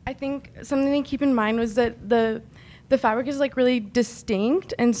 I think something to keep in mind was that the fabric is like really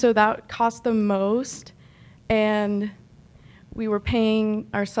distinct, and so that cost the most, and we were paying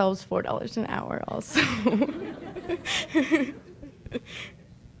ourselves $4 an hour also.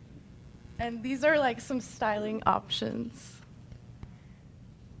 And these are like some styling options.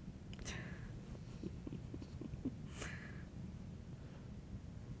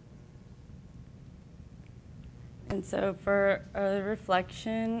 And so for a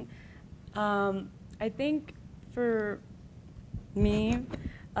reflection, I think for me,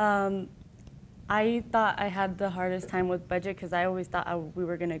 I thought I had the hardest time with budget because I always thought we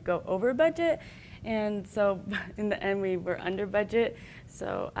were going to go over budget. And so in the end, we were under budget.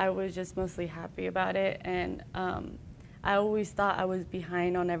 So I was just mostly happy about it. And I always thought I was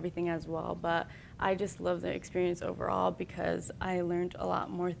behind on everything as well. But I just love the experience overall because I learned a lot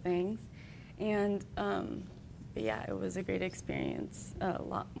more things. And but yeah, it was a great experience, a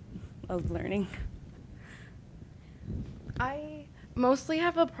lot of learning. I mostly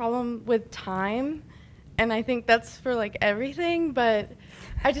have a problem with time, and I think that's for like everything, but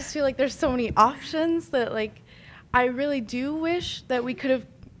I just feel like there's so many options that like I really do wish that we could have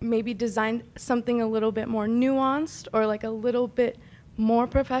maybe designed something a little bit more nuanced or like a little bit more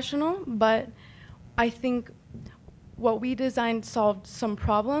professional, but I think what we designed solved some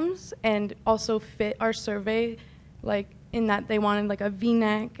problems and also fit our survey, like in that they wanted like a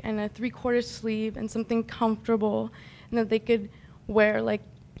V-neck and a 3/4 sleeve and something comfortable and that they could wear like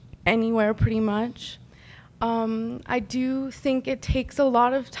anywhere pretty much. I do think it takes a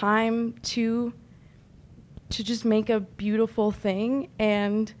lot of time to just make a beautiful thing,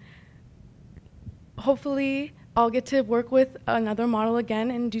 and hopefully I'll get to work with another model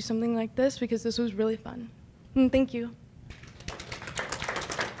again and do something like this because this was really fun. And thank you.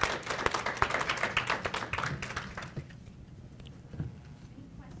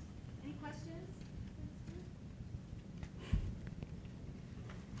 Any questions?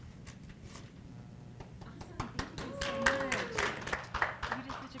 Awesome. Thank you so much. You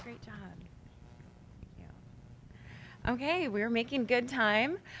did such a great job. Thank you. Okay, we're making good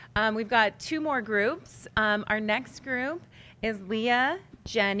time. We've got 2 more groups. Our next group is Leah,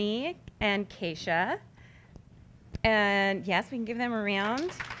 Jenny, and Keisha. And yes, we can give them a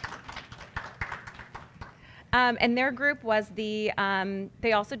round. And their group was the,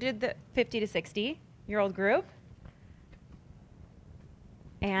 they also did the 50 to 60-year-old group.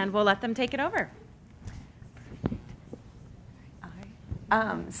 And we'll let them take it over.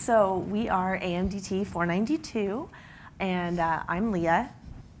 So we are AMDT 492, and I'm Leah.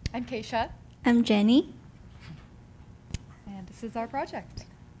 I'm Keisha. I'm Jenny. And this is our project.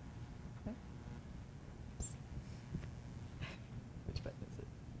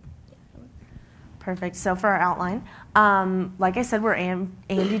 Perfect. So for our outline, like I said, we're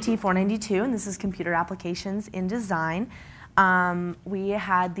AMDT 492, and this is Computer Applications in Design. We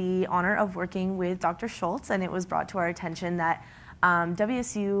had the honor of working with Dr. Schultz, and it was brought to our attention that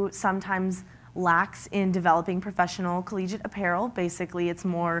WSU sometimes lacks in developing professional collegiate apparel. Basically, it's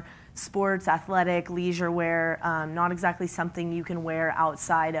more sports, athletic, leisure wear, not exactly something you can wear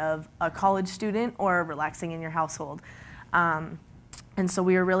outside of a college student or relaxing in your household. And so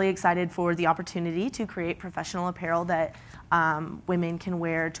we were really excited for the opportunity to create professional apparel that women can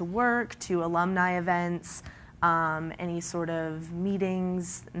wear to work, to alumni events, any sort of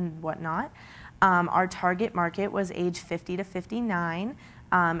meetings and whatnot. Our target market was age 50 to 59,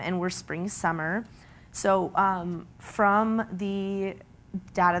 and we're spring, summer. So from the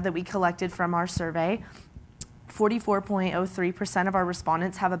data that we collected from our survey, 44.03% of our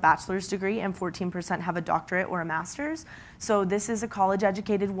respondents have a bachelor's degree and 14% have a doctorate or a master's. So this is a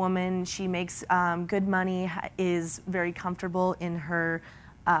college-educated woman. She makes good money, is very comfortable in her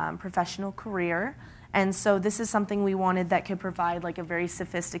professional career. And so this is something we wanted that could provide like a very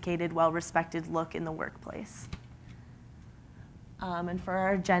sophisticated, well-respected look in the workplace. And for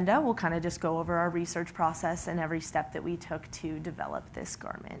our agenda, we'll kind of just go over our research process and every step that we took to develop this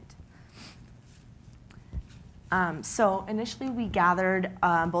garment. So initially we gathered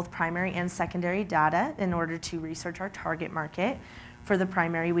both primary and secondary data in order to research our target market. For the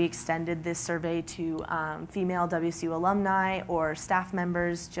primary, we extended this survey to female WSU alumni or staff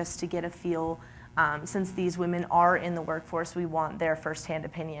members just to get a feel. Since these women are in the workforce, we want their firsthand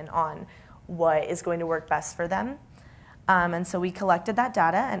opinion on what is going to work best for them. And so we collected that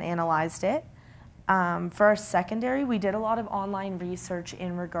data and analyzed it. For our secondary, we did a lot of online research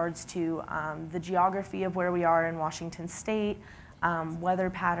in regards to the geography of where we are in Washington State, weather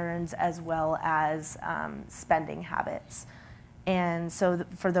patterns, as well as spending habits. And so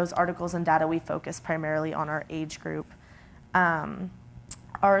for those articles and data, we focused primarily on our age group.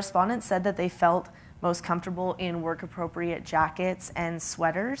 Our respondents said that they felt most comfortable in work-appropriate jackets and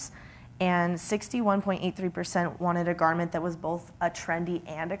sweaters, and 61.83% wanted a garment that was both a trendy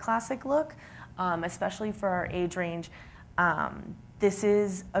and a classic look. Especially for our age range. This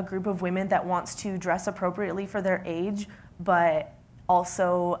is a group of women that wants to dress appropriately for their age, but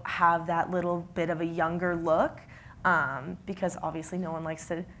also have that little bit of a younger look, because obviously no one likes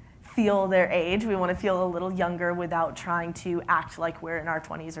to feel their age. We want to feel a little younger without trying to act like we're in our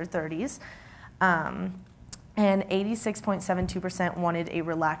 20s or 30s. And 86.72% wanted a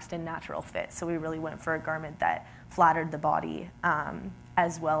relaxed and natural fit. So we really went for a garment that flattered the body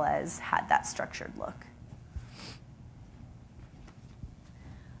as well as had that structured look.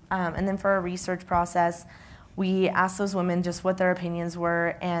 And then for our research process, we asked those women just what their opinions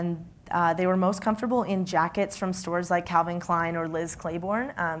were, and they were most comfortable in jackets from stores like Calvin Klein or Liz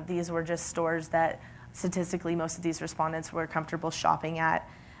Claiborne. These were just stores that statistically most of these respondents were comfortable shopping at.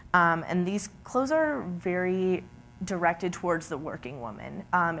 And these clothes are very directed towards the working woman.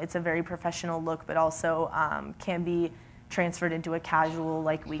 It's a very professional look, but also can be transferred into a casual,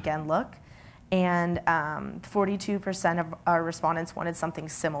 like, weekend look. And 42% of our respondents wanted something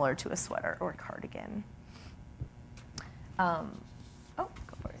similar to a sweater or cardigan. Go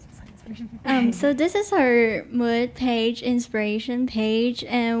for it. So this is our mood page, inspiration page,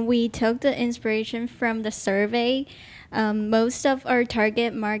 and we took the inspiration from the survey. Most of our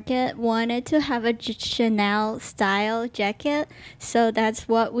target market wanted to have a Chanel style jacket, so that's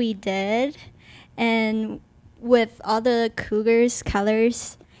what we did. And with all the Cougars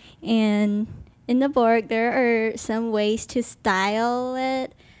colors and in the board, there are some ways to style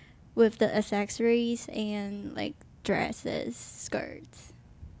it with the accessories and like dresses, skirts.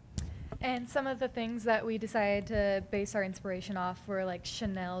 And some of the things that we decided to base our inspiration off were like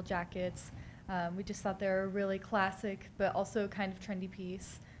Chanel jackets. We just thought they were a really classic, but also kind of trendy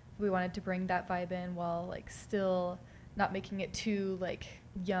piece. We wanted to bring that vibe in while like still not making it too like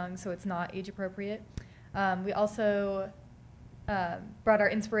young, so it's not age appropriate. We also brought our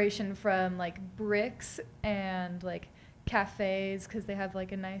inspiration from like bricks and like cafes because they have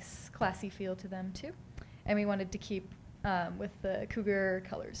like a nice classy feel to them too. And we wanted to keep with the cougar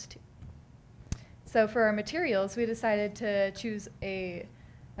colors too. So for our materials, we decided to choose a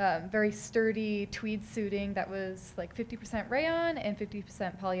very sturdy tweed suiting that was like 50% rayon and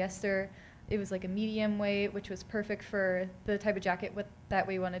 50% polyester. It was like a medium weight, which was perfect for the type of jacket that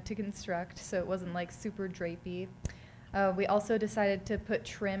we wanted to construct, so it wasn't like super drapey. We also decided to put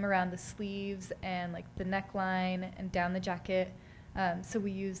trim around the sleeves and like the neckline and down the jacket. So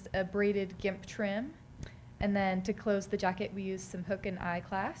we used a braided gimp trim. And then to close the jacket, we used some hook and eye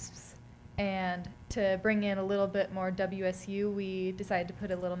clasps. And to bring in a little bit more WSU, we decided to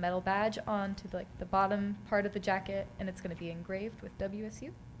put a little metal badge onto like the bottom part of the jacket, and it's going to be engraved with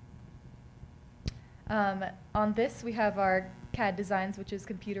WSU. On this, we have our CAD designs, which is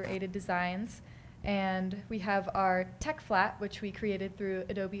computer-aided designs. And we have our tech flat, which we created through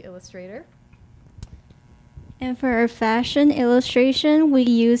Adobe Illustrator. And for our fashion illustration, we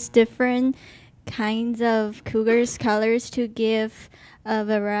use different kinds of Cougars colors to give a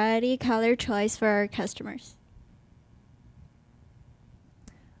variety color choice for our customers.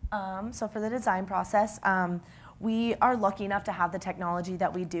 So for the design process, we are lucky enough to have the technology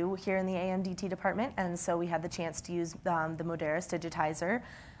that we do here in the AMDT department, and so we had the chance to use the Moderis digitizer.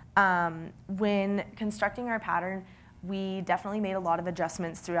 When constructing our pattern, we definitely made a lot of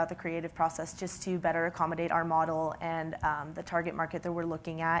adjustments throughout the creative process just to better accommodate our model and the target market that we're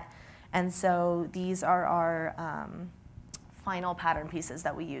looking at. And so these are our final pattern pieces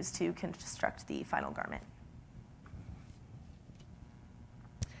that we use to construct the final garment.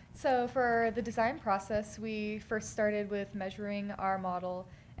 So for the design process, we first started with measuring our model,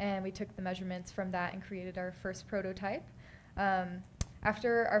 and we took the measurements from that and created our first prototype.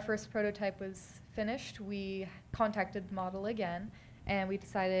 After our first prototype was finished, we contacted the model again, and we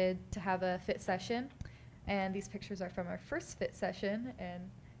decided to have a fit session. And these pictures are from our first fit session, and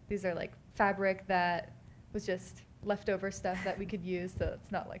these are like fabric that was just leftover stuff that we could use, so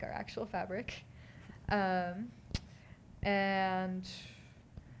it's not like our actual fabric. And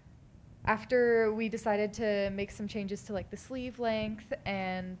after we decided to make some changes to like the sleeve length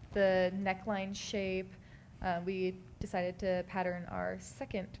and the neckline shape, we decided to pattern our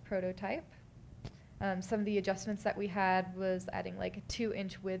second prototype. Some of the adjustments that we had was adding like a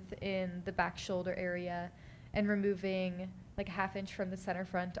 2-inch width in the back shoulder area and removing like a 1/2 inch from the center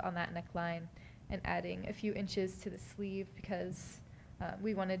front on that neckline and adding a few inches to the sleeve because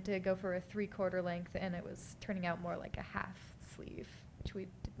we wanted to go for a 3/4 length and it was turning out more like a half sleeve, which we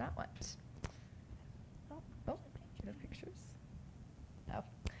did not want. Oh, no pictures. Oh.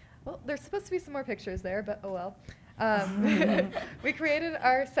 Well, there's supposed to be some more pictures there, but oh well. We created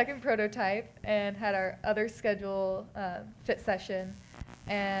our second prototype and had our other schedule fit session,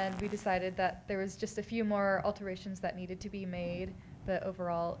 and we decided that there was just a few more alterations that needed to be made, but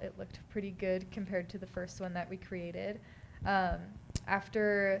overall it looked pretty good compared to the first one that we created.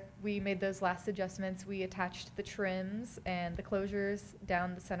 after we made those last adjustments, we attached the trims and the closures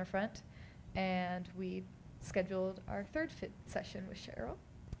down the center front, and we scheduled our third fit session with Cheryl.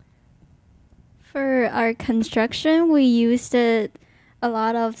 For our construction, we used a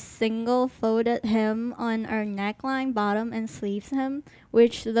lot of single folded hem on our neckline, bottom, and sleeves hem,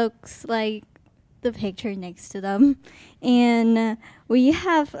 which looks like the picture next to them. And we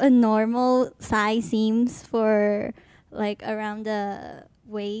have a normal size seams for like around the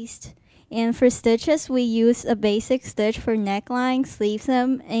waist. And for stitches, we use a basic stitch for neckline, sleeves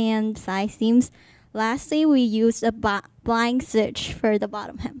hem, and side seams. Lastly, we use a blind stitch for the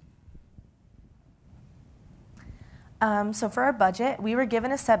bottom hem. So for our budget, we were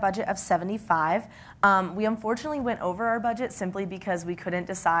given a set budget of $75. We unfortunately went over our budget simply because we couldn't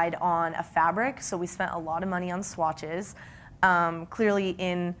decide on a fabric, so we spent a lot of money on swatches. Clearly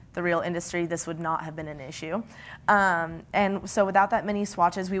in the real industry, this would not have been an issue. And so without that many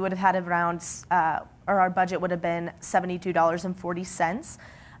swatches, we would have had around, or our budget would have been $72.40.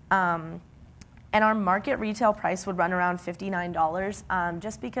 And our market retail price would run around $59,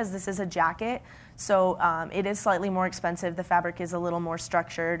 just because this is a jacket. So it is slightly more expensive. The fabric is a little more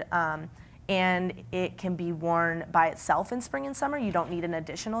structured, and it can be worn by itself in spring and summer. You don't need an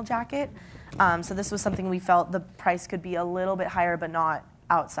additional jacket. So this was something we felt the price could be a little bit higher, but not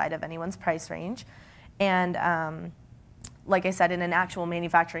outside of anyone's price range. And like I said, in an actual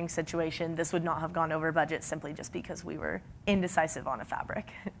manufacturing situation, this would not have gone over budget simply just because we were indecisive on a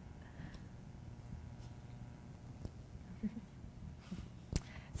fabric.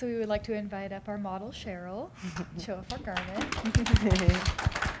 So we would like to invite up our model, Cheryl, show off our garment.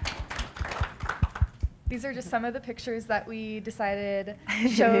 These are just some of the pictures that we decided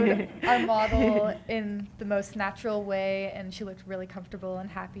showed our model in the most natural way, and she looked really comfortable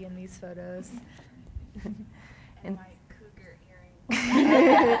and happy in these photos. And my cougar earring.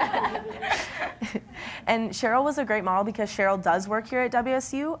 And Cheryl was a great model because Cheryl does work here at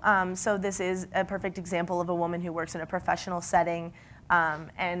WSU. So this is a perfect example of a woman who works in a professional setting.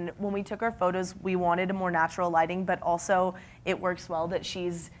 And when we took our photos, we wanted a more natural lighting, but also it works well that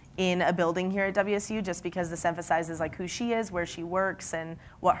she's in a building here at WSU just because this emphasizes like who she is, where she works, and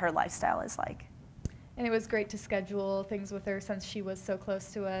what her lifestyle is like. And it was great to schedule things with her since she was so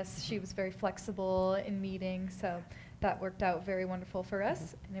close to us. She was very flexible in meetings, so that worked out very wonderful for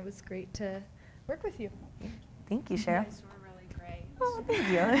us, and it was great to work with you. Thank you, Cheryl. You guys were really great. Oh, thank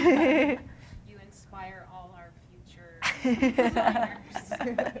you. You inspire all our future designers.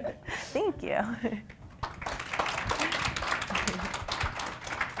 Thank you.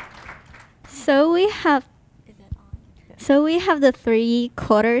 So we have the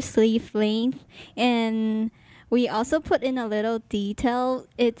 3/4 sleeve length, and we also put in a little detail.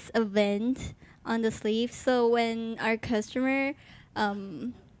 It's a vent on the sleeve, so when our customer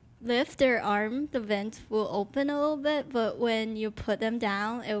lift their arm, the vent will open a little bit, but when you put them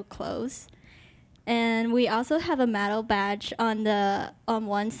down, it will close. And we also have a metal badge on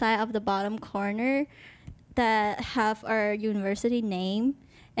one side of the bottom corner that have our university name.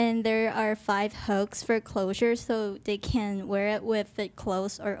 And there are 5 hooks for closure, so they can wear it with it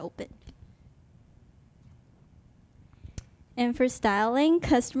closed or open. And for styling,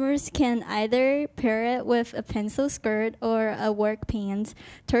 customers can either pair it with a pencil skirt or a work pants.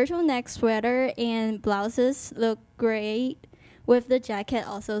 Turtleneck sweater and blouses look great with the jacket,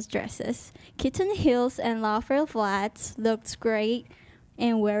 also dresses. Kitten heels and loafer flats looks great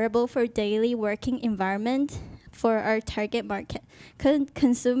and wearable for daily working environment for our target market.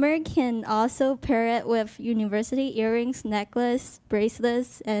 Consumer can also pair it with university earrings, necklace,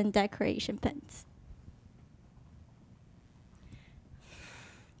 bracelets, and decoration pins.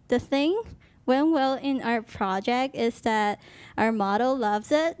 The thing went well in our project is that our model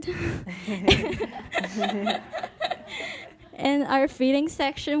loves it. And our fitting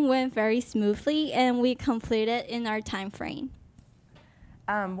section went very smoothly, and we completed in our time frame.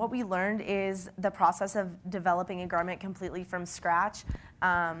 What we learned is the process of developing a garment completely from scratch.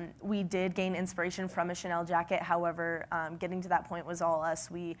 We did gain inspiration from a Chanel jacket. However, getting to that point was all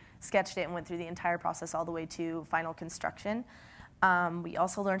us. We sketched it and went through the entire process all the way to final construction. We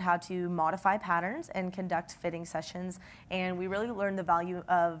also learned how to modify patterns and conduct fitting sessions, and we really learned the value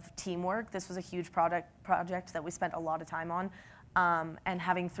of teamwork. This was a huge project that we spent a lot of time on, and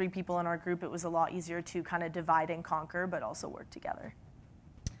having 3 people in our group, it was a lot easier to kind of divide and conquer, but also work together.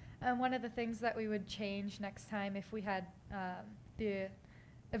 One of the things that we would change next time if we had the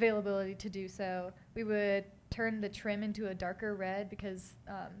availability to do so, we would turn the trim into a darker red because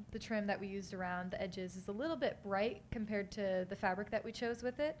the trim that we used around the edges is a little bit bright compared to the fabric that we chose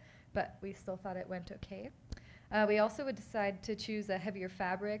with it, but we still thought it went okay. We also would decide to choose a heavier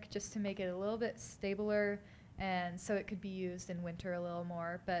fabric just to make it a little bit stabler and so it could be used in winter a little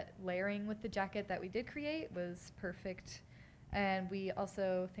more. But layering with the jacket that we did create was perfect. And we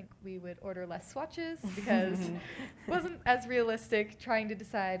also think we would order less swatches because it wasn't as realistic trying to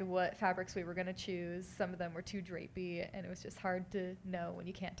decide what fabrics we were going to choose. Some of them were too drapey, and it was just hard to know when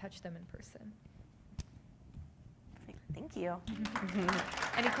you can't touch them in person. Thank you.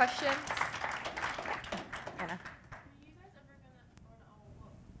 Any questions? Anna. Are you guys ever gonna,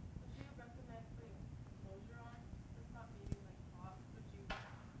 would you recommend putting closure on? It's not maybe like hot. Would you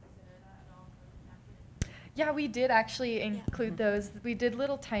consider that at all for the jacket? Yeah, we did actually include those. We did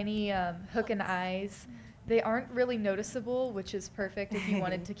little tiny hook and eyes. They aren't really noticeable, which is perfect if you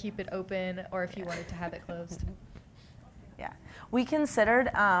wanted to keep it open or if you wanted to have it closed. Yeah, we considered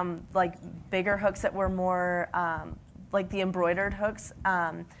like bigger hooks that were more like the embroidered hooks.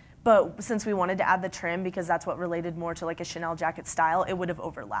 But since we wanted to add the trim because that's what related more to like a Chanel jacket style, it would have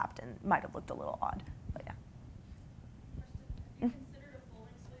overlapped and might have looked a little odd. But yeah. Have you considered a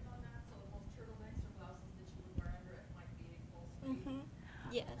fulling sleeve on that? So most turtlenecks or blouses that you would wear under it might be a full sleeve.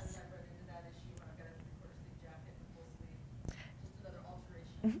 Yes. Have you run into that issue when I've got a 3/4 sleeve jacket and full sleeve? Just another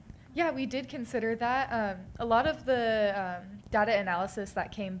alteration. Yeah, we did consider that. A lot of the data analysis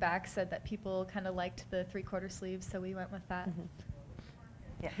that came back said that people kind of liked the 3/4 sleeves, so we went with that.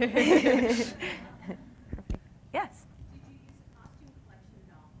 Yeah. Yes. Did you use a costume collection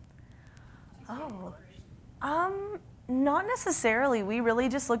at all? Oh. Not necessarily. We really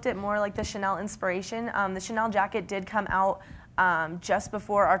just looked at more like the Chanel inspiration. The Chanel jacket did come out just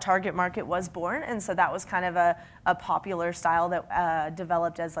before our target market was born, and so that was kind of a popular style that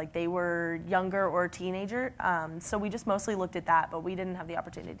developed as like they were younger or teenager. So we just mostly looked at that, but we didn't have the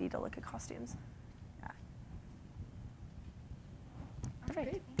opportunity to look at costumes. Yeah.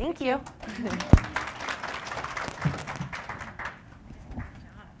 Perfect. Thank you.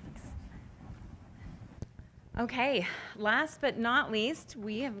 Okay, last but not least,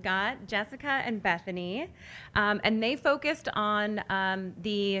 we have got Jessica and Bethany, and they focused on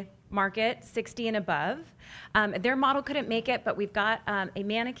the market 60 and above. Their model couldn't make it, but we've got a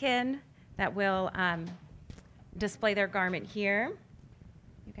mannequin that will display their garment here.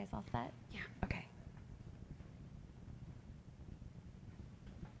 You guys all set? Yeah. Okay.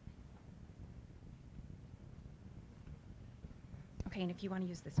 Okay, and if you want to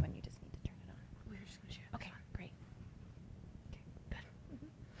use this one, you just need to turn it on. We're just going to share. Okay, great. Okay,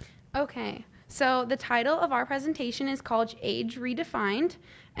 good. Okay, so the title of our presentation is called Age Redefined,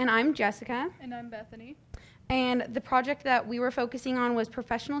 and I'm Jessica. And I'm Bethany. And the project that we were focusing on was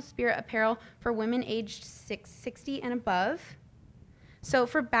professional spirit apparel for women aged 60 and above. So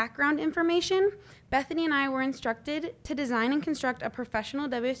for background information, Bethany and I were instructed to design and construct a professional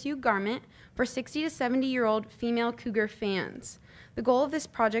WSU garment for 60 to 70-year-old female cougar fans. The goal of this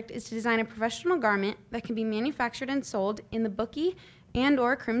project is to design a professional garment that can be manufactured and sold in the bookie and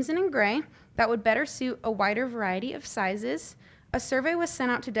or crimson and gray that would better suit a wider variety of sizes. A survey was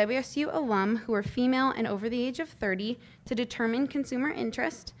sent out to WSU alum who were female and over the age of 30 to determine consumer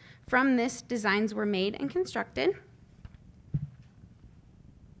interest. From this, designs were made and constructed.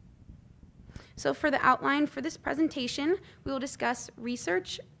 So for the outline for this presentation, we will discuss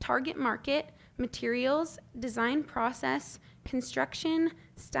research, target market, materials, design process, construction,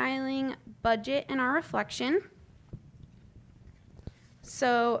 styling, budget, and our reflection.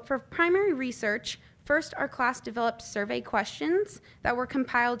 So for primary research, first our class developed survey questions that were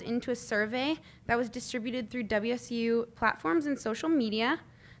compiled into a survey that was distributed through WSU platforms and social media.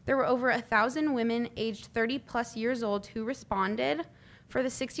 There were over 1,000 women aged 30 plus years old who responded. For the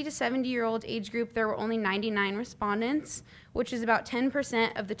 60 to 70-year-old age group, there were only 99 respondents, which is about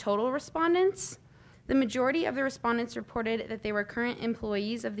 10% of the total respondents. The majority of the respondents reported that they were current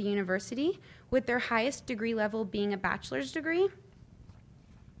employees of the university, with their highest degree level being a bachelor's degree.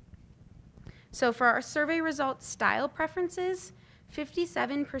 So for our survey results style preferences,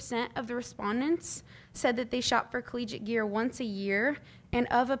 57% of the respondents said that they shop for collegiate gear once a year, and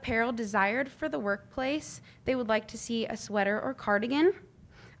of apparel desired for the workplace, they would like to see a sweater or cardigan.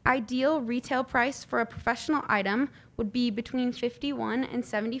 Ideal retail price for a professional item would be between $51 and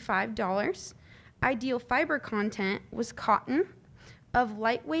 $75. Ideal fiber content was cotton. Of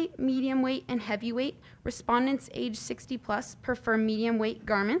lightweight, medium weight, and heavyweight, respondents age 60 plus prefer medium weight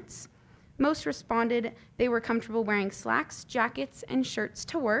garments. Most responded they were comfortable wearing slacks, jackets, and shirts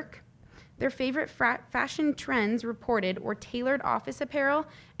to work. Their favorite fashion trends reported were tailored office apparel,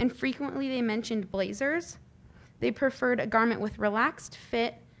 and frequently they mentioned blazers. They preferred a garment with relaxed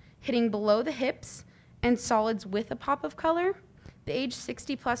fit, hitting below the hips, and solids with a pop of color. The age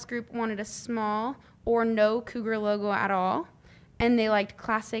 60 plus group wanted a small or no cougar logo at all. And they liked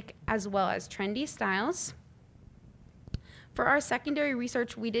classic as well as trendy styles. For our secondary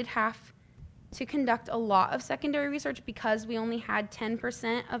research, we did have to conduct a lot of secondary research because we only had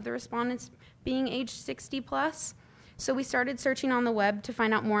 10% of the respondents being age 60 plus. So we started searching on the web to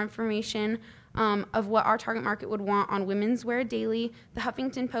find out more information of what our target market would want on Women's Wear Daily, the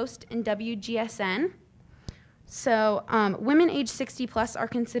Huffington Post, and WGSN. So women age 60 plus are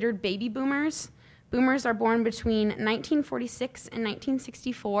considered baby boomers. Boomers are born between 1946 and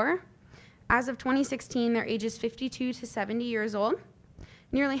 1964. As of 2016, their age is 52 to 70 years old.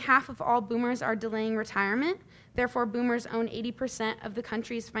 Nearly half of all boomers are delaying retirement. Therefore, boomers own 80% of the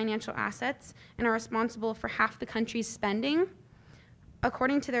country's financial assets and are responsible for half the country's spending.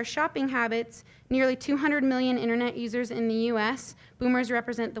 According to their shopping habits, nearly 200 million internet users in the US, boomers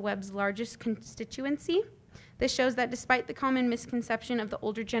represent the web's largest constituency. This shows that despite the common misconception of the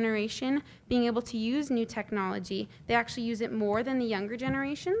older generation being able to use new technology, they actually use it more than the younger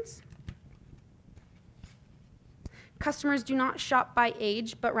generations. Customers do not shop by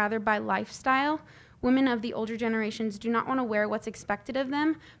age, but rather by lifestyle. Women of the older generations do not want to wear what's expected of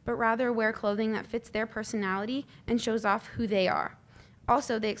them, but rather wear clothing that fits their personality and shows off who they are.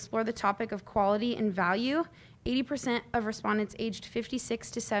 Also, they explore the topic of quality and value. 80% of respondents aged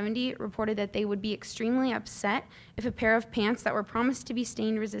 56 to 70 reported that they would be extremely upset if a pair of pants that were promised to be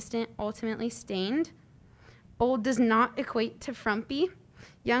stain resistant ultimately stained. Bold does not equate to frumpy.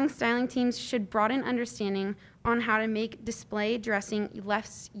 Young styling teams should broaden understanding on how to make display dressing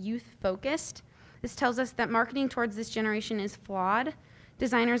less youth-focused. This tells us that marketing towards this generation is flawed.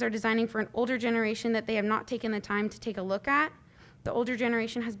 Designers are designing for an older generation that they have not taken the time to take a look at. The older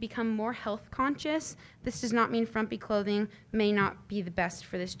generation has become more health conscious. This does not mean frumpy clothing may not be the best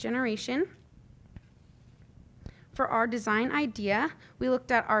for this generation. For our design idea, we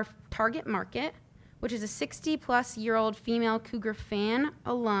looked at our target market, which is a 60-plus-year-old female Cougar fan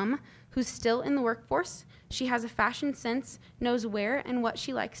alum who's still in the workforce. She has a fashion sense, knows where and what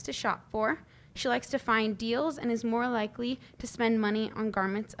she likes to shop for. She likes to find deals and is more likely to spend money on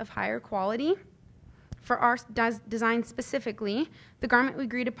garments of higher quality. For our design specifically, the garment we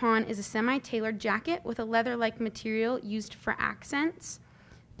agreed upon is a semi-tailored jacket with a leather-like material used for accents.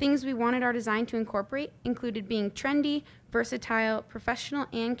 Things we wanted our design to incorporate included being trendy, versatile, professional,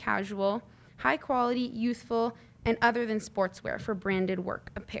 and casual, high quality, youthful, and other than sportswear for branded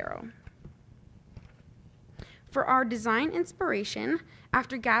work apparel. For our design inspiration,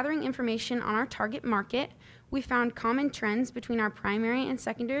 after gathering information on our target market, we found common trends between our primary and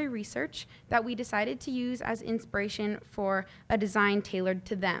secondary research that we decided to use as inspiration for a design tailored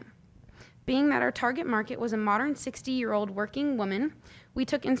to them. Being that our target market was a modern 60-year-old working woman, we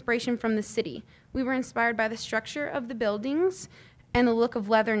took inspiration from the city. We were inspired by the structure of the buildings and the look of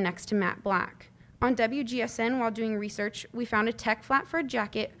leather next to matte black. On WGSN, while doing research, we found a tech flat for a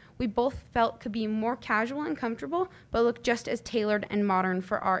jacket we both felt could be more casual and comfortable, but look just as tailored and modern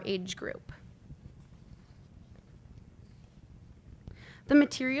for our age group. The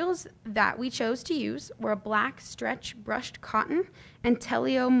materials that we chose to use were a black stretch brushed cotton and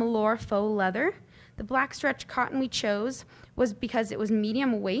Telio Malor faux leather. The black stretch cotton we chose was because it was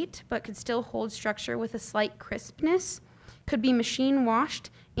medium weight, but could still hold structure with a slight crispness, could be machine washed,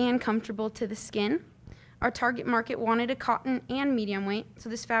 and comfortable to the skin. Our target market wanted a cotton and medium weight, so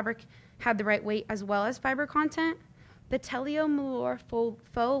this fabric had the right weight as well as fiber content. The Telio Malor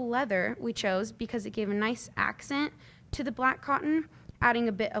faux leather we chose because it gave a nice accent to the black cotton, adding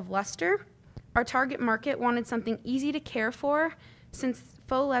a bit of luster. Our target market wanted something easy to care for. Since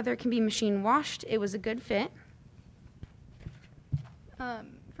faux leather can be machine washed, it was a good fit.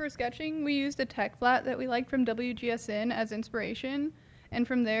 For sketching, we used a tech flat that we liked from WGSN as inspiration, and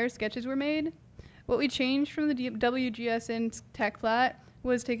from there, sketches were made. What we changed from the WGSN tech flat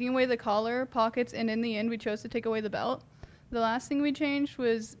was taking away the collar, pockets, and in the end, we chose to take away the belt. The last thing we changed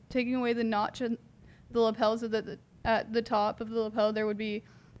was taking away the notch in the lapels of at the top of the lapel. There would be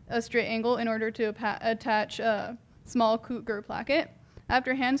a straight angle in order to attach a small cougar placket.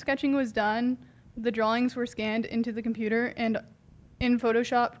 After hand sketching was done, the drawings were scanned into the computer and in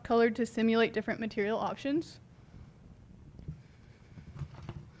Photoshop colored to simulate different material options.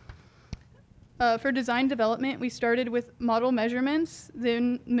 For design development, we started with model measurements,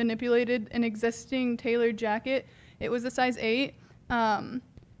 then manipulated an existing tailored jacket. It was a size 8, and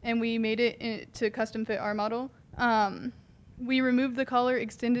we made it to custom fit our model. We removed the collar,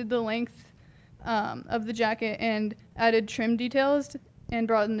 extended the length of the jacket, and added trim details and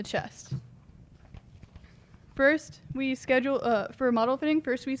broadened the chest. First, we scheduled, for model fitting,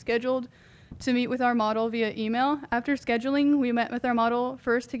 we scheduled to meet with our model via email. After scheduling, we met with our model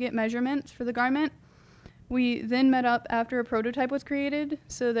first to get measurements for the garment. We then met up after a prototype was created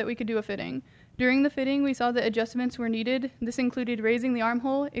so that we could do a fitting. During the fitting, we saw that adjustments were needed. This included raising the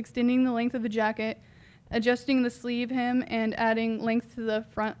armhole, extending the length of the jacket, adjusting the sleeve hem, and adding length to the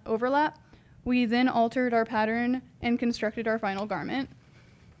front overlap. We then altered our pattern and constructed our final garment.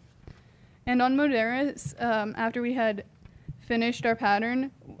 And on Moderis, after we had finished our pattern,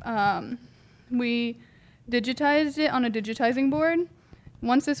 we digitized it on a digitizing board.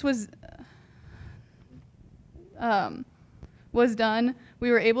 Once this was done, we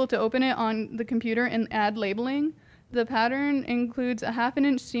were able to open it on the computer and add labeling. The pattern includes a 1/2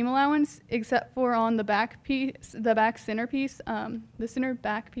 inch seam allowance, except for on the back piece, the back center piece, the center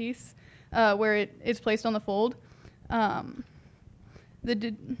back piece, where it is placed on the fold. The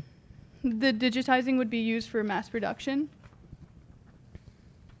digitizing would be used for mass production.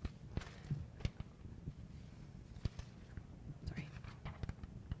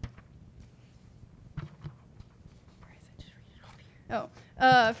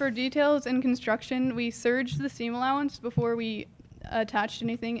 For details and construction, we serged the seam allowance before we attached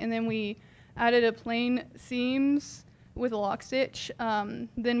anything, and then we added a plain seams with a lock stitch.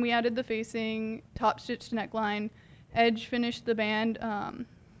 Then we added the facing, top stitched neckline, edge finished the band.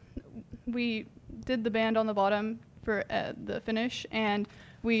 We did the band on the bottom for the finish, and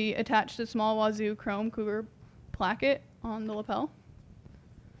we attached a small Wazoo chrome cougar placket on the lapel.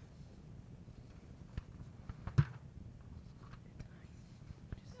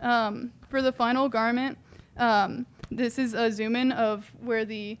 For the final garment, this is a zoom in of where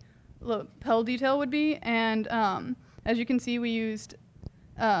the lapel detail would be, and as you can see, we used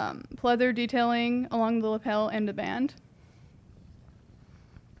pleather detailing along the lapel and the band.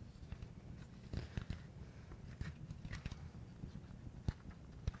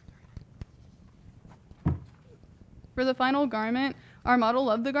 For the final garment, our model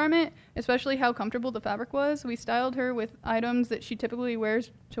loved the garment, especially how comfortable the fabric was. We styled her with items that she typically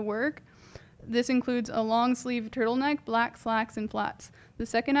wears to work. This includes a long sleeve turtleneck, black slacks, and flats. The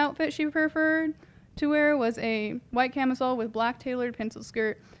second outfit she preferred to wear was a white camisole with black tailored pencil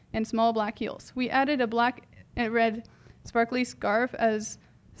skirt and small black heels. We added a black and red sparkly scarf as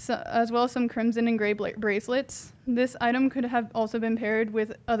well as some crimson and gray bracelets. This item could have also been paired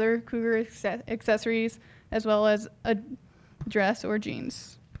with other cougar accessories as well as a dress or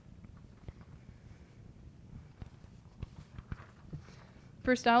jeans.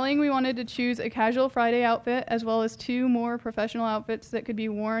 For styling, we wanted to choose a casual Friday outfit as well as 2 more professional outfits that could be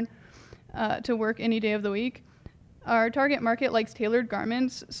worn to work any day of the week. Our target market likes tailored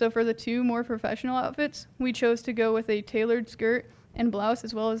garments, so for the 2 more professional outfits, we chose to go with a tailored skirt and blouse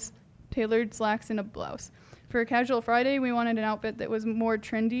as well as tailored slacks and a blouse. For a casual Friday, we wanted an outfit that was more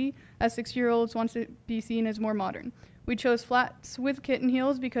trendy, as 6-year-olds want to be seen as more modern. We chose flats with kitten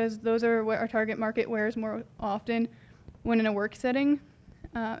heels because those are what our target market wears more often when in a work setting.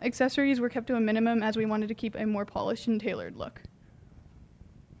 Accessories were kept to a minimum as we wanted to keep a more polished and tailored look.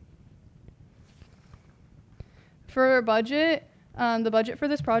 For our budget, the budget for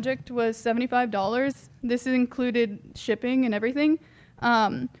this project was $75. This included shipping and everything.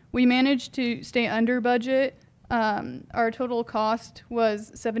 We managed to stay under budget. Our total cost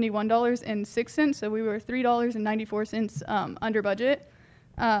was $71.06, so we were $3.94 under budget.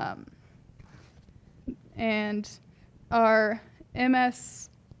 And our MSRP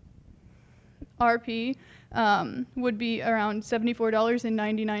would be around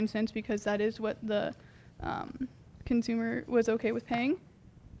 $74.99 because that is what the consumer was okay with paying.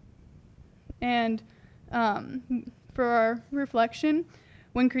 And for our reflection,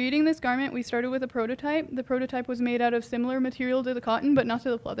 when creating this garment, we started with a prototype. The prototype was made out of similar material to the cotton, but not to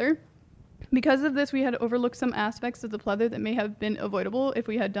the pleather. Because of this, we had overlooked some aspects of the pleather that may have been avoidable if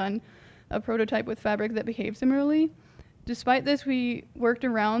we had done a prototype with fabric that behaved similarly. Despite this, we worked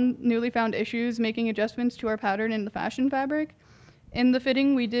around newly found issues, making adjustments to our pattern in the fashion fabric. In the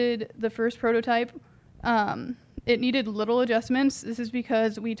fitting, we did the first prototype. It needed little adjustments. This is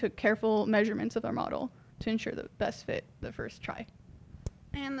because we took careful measurements of our model to ensure the best fit the first try.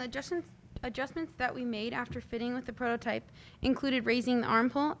 And the adjustments that we made after fitting with the prototype included raising the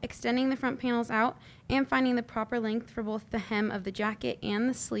armhole, extending the front panels out, and finding the proper length for both the hem of the jacket and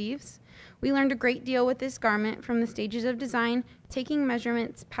the sleeves. We learned a great deal with this garment from the stages of design, taking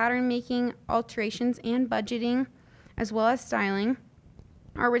measurements, pattern making, alterations, and budgeting, as well as styling.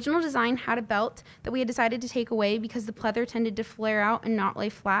 Our original design had a belt that we had decided to take away because the pleather tended to flare out and not lay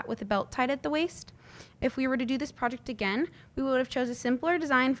flat with a belt tied at the waist. If we were to do this project again, we would have chose a simpler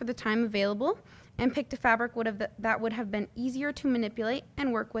design for the time available and picked a fabric that would have been easier to manipulate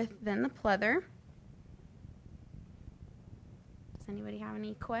and work with than the pleather. Does anybody have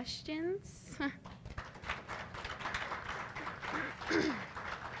any questions? Yeah. So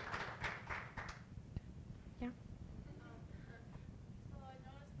I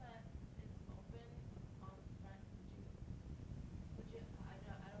noticed that it's open on the front. Would you I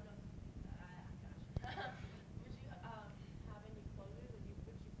don't know. Gotcha. Would you have any closures?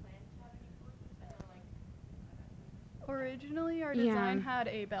 Would you plan to have any closures? I know, like. Originally, our Yeah. design had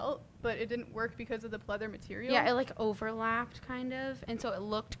a belt, but it didn't work because of the pleather material. Yeah, it like overlapped kind of, and so it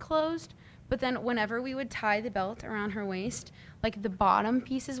looked closed. But then whenever we would tie the belt around her waist, like the bottom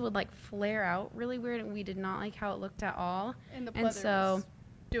pieces would like flare out really weird, and we did not like how it looked at all. And the And pleather so, was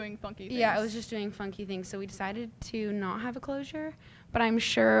doing funky things. yeah, it was just doing funky things. So we decided to not have a closure, but I'm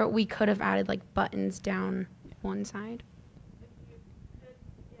sure we could have added like buttons down one side. If you could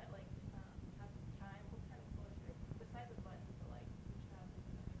get like have time, what kind of closure besides the buttons, but like would you have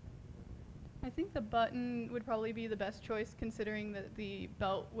I think the button would probably be the best choice, considering that the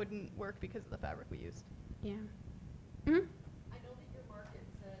belt wouldn't work because of the fabric we used. Yeah. I know that your market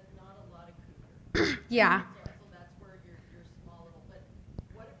said not a lot of cougar. Yeah. So that's where you're small little, but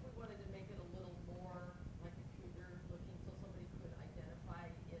what if we wanted to make it a little more like a cougar looking so somebody could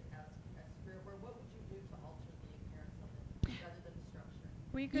identify it as spearwear? What would you do to alter the appearance of it rather than the structure?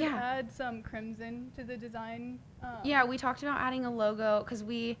 We could Yeah. add some crimson to the design. Yeah, we talked about adding a logo because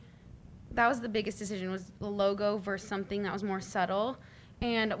that was the biggest decision, was the logo versus something that was more subtle.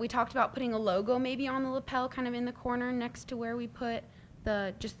 And we talked about putting a logo maybe on the lapel, kind of in the corner next to where we put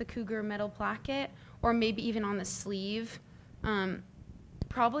just the cougar metal placket, or maybe even on the sleeve.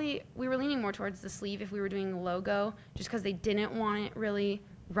 Probably we were leaning more towards the sleeve if we were doing a logo, just because they didn't want it really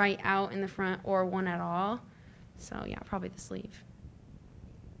right out in the front or one at all. So yeah, probably the sleeve.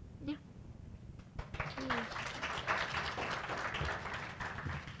 Yeah.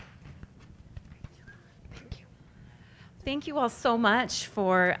 Thank you all so much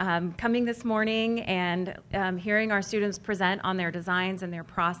for coming this morning and hearing our students present on their designs and their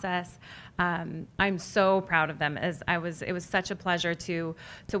process. I'm so proud of them. It was such a pleasure to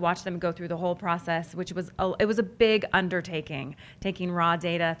watch them go through the whole process, which was a big undertaking, taking raw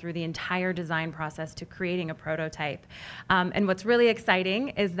data through the entire design process to creating a prototype. And what's really exciting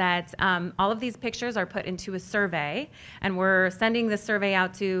is that all of these pictures are put into a survey, and we're sending the survey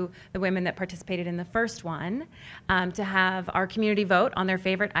out to the women that participated in the first one to have our community vote on their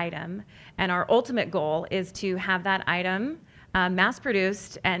favorite item. And our ultimate goal is to have that item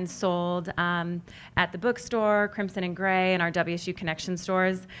mass-produced and sold at the bookstore, Crimson and Gray, and our WSU Connection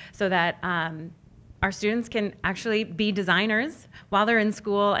stores, so that our students can actually be designers while they're in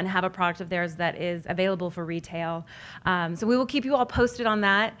school and have a product of theirs that is available for retail. So we will keep you all posted on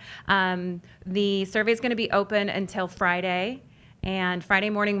that. The survey is going to be open until Friday, and Friday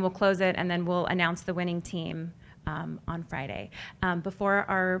morning we'll close it, and then we'll announce the winning team on Friday. Before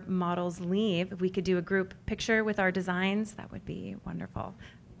our models leave, if we could do a group picture with our designs, that would be wonderful.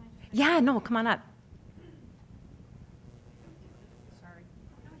 Yeah, no, come on up.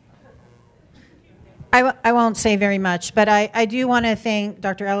 I won't say very much, but I do want to thank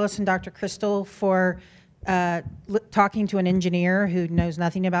Dr. Ellis and Dr. Crystal for talking to an engineer who knows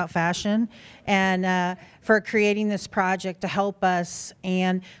nothing about fashion, and for creating this project to help us.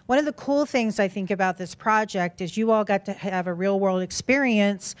 And one of the cool things I think about this project is you all got to have a real world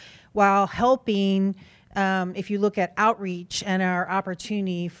experience while helping, if you look at outreach and our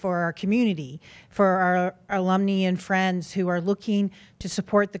opportunity for our community, for our alumni and friends who are looking to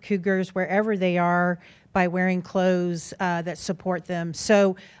support the Cougars wherever they are by wearing clothes that support them.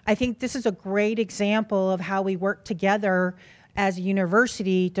 So I think this is a great example of how we work together as a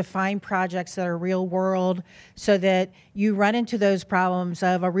university to find projects that are real world, so that you run into those problems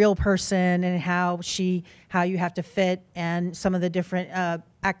of a real person and how you have to fit and some of the different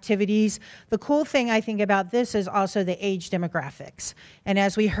activities. The cool thing I think about this is also the age demographics. And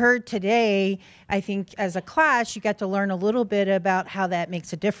as we heard today, I think as a class, you got to learn a little bit about how that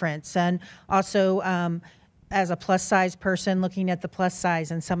makes a difference. And also, as a plus size person, looking at the plus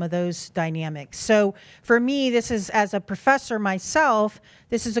size and some of those dynamics. So for me, this is, as a professor myself,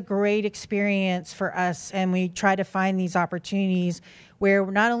 this is a great experience for us, and we try to find these opportunities where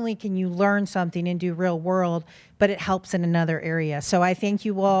not only can you learn something and do real world, but it helps in another area. So I thank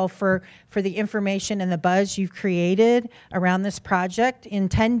you all for the information and the buzz you've created around this project. In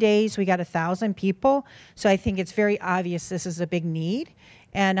 10 days, we got 1,000 people, so I think it's very obvious this is a big need.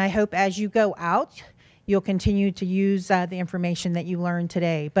 And I hope as you go out, you'll continue to use the information that you learned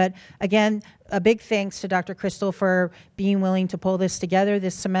today. But again, a big thanks to Dr. Crystal for being willing to pull this together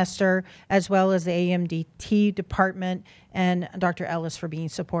this semester, as well as the AMDT department, and Dr. Ellis for being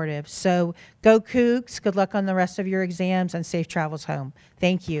supportive. So go Cougs, good luck on the rest of your exams, and safe travels home.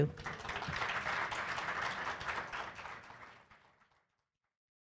 Thank you.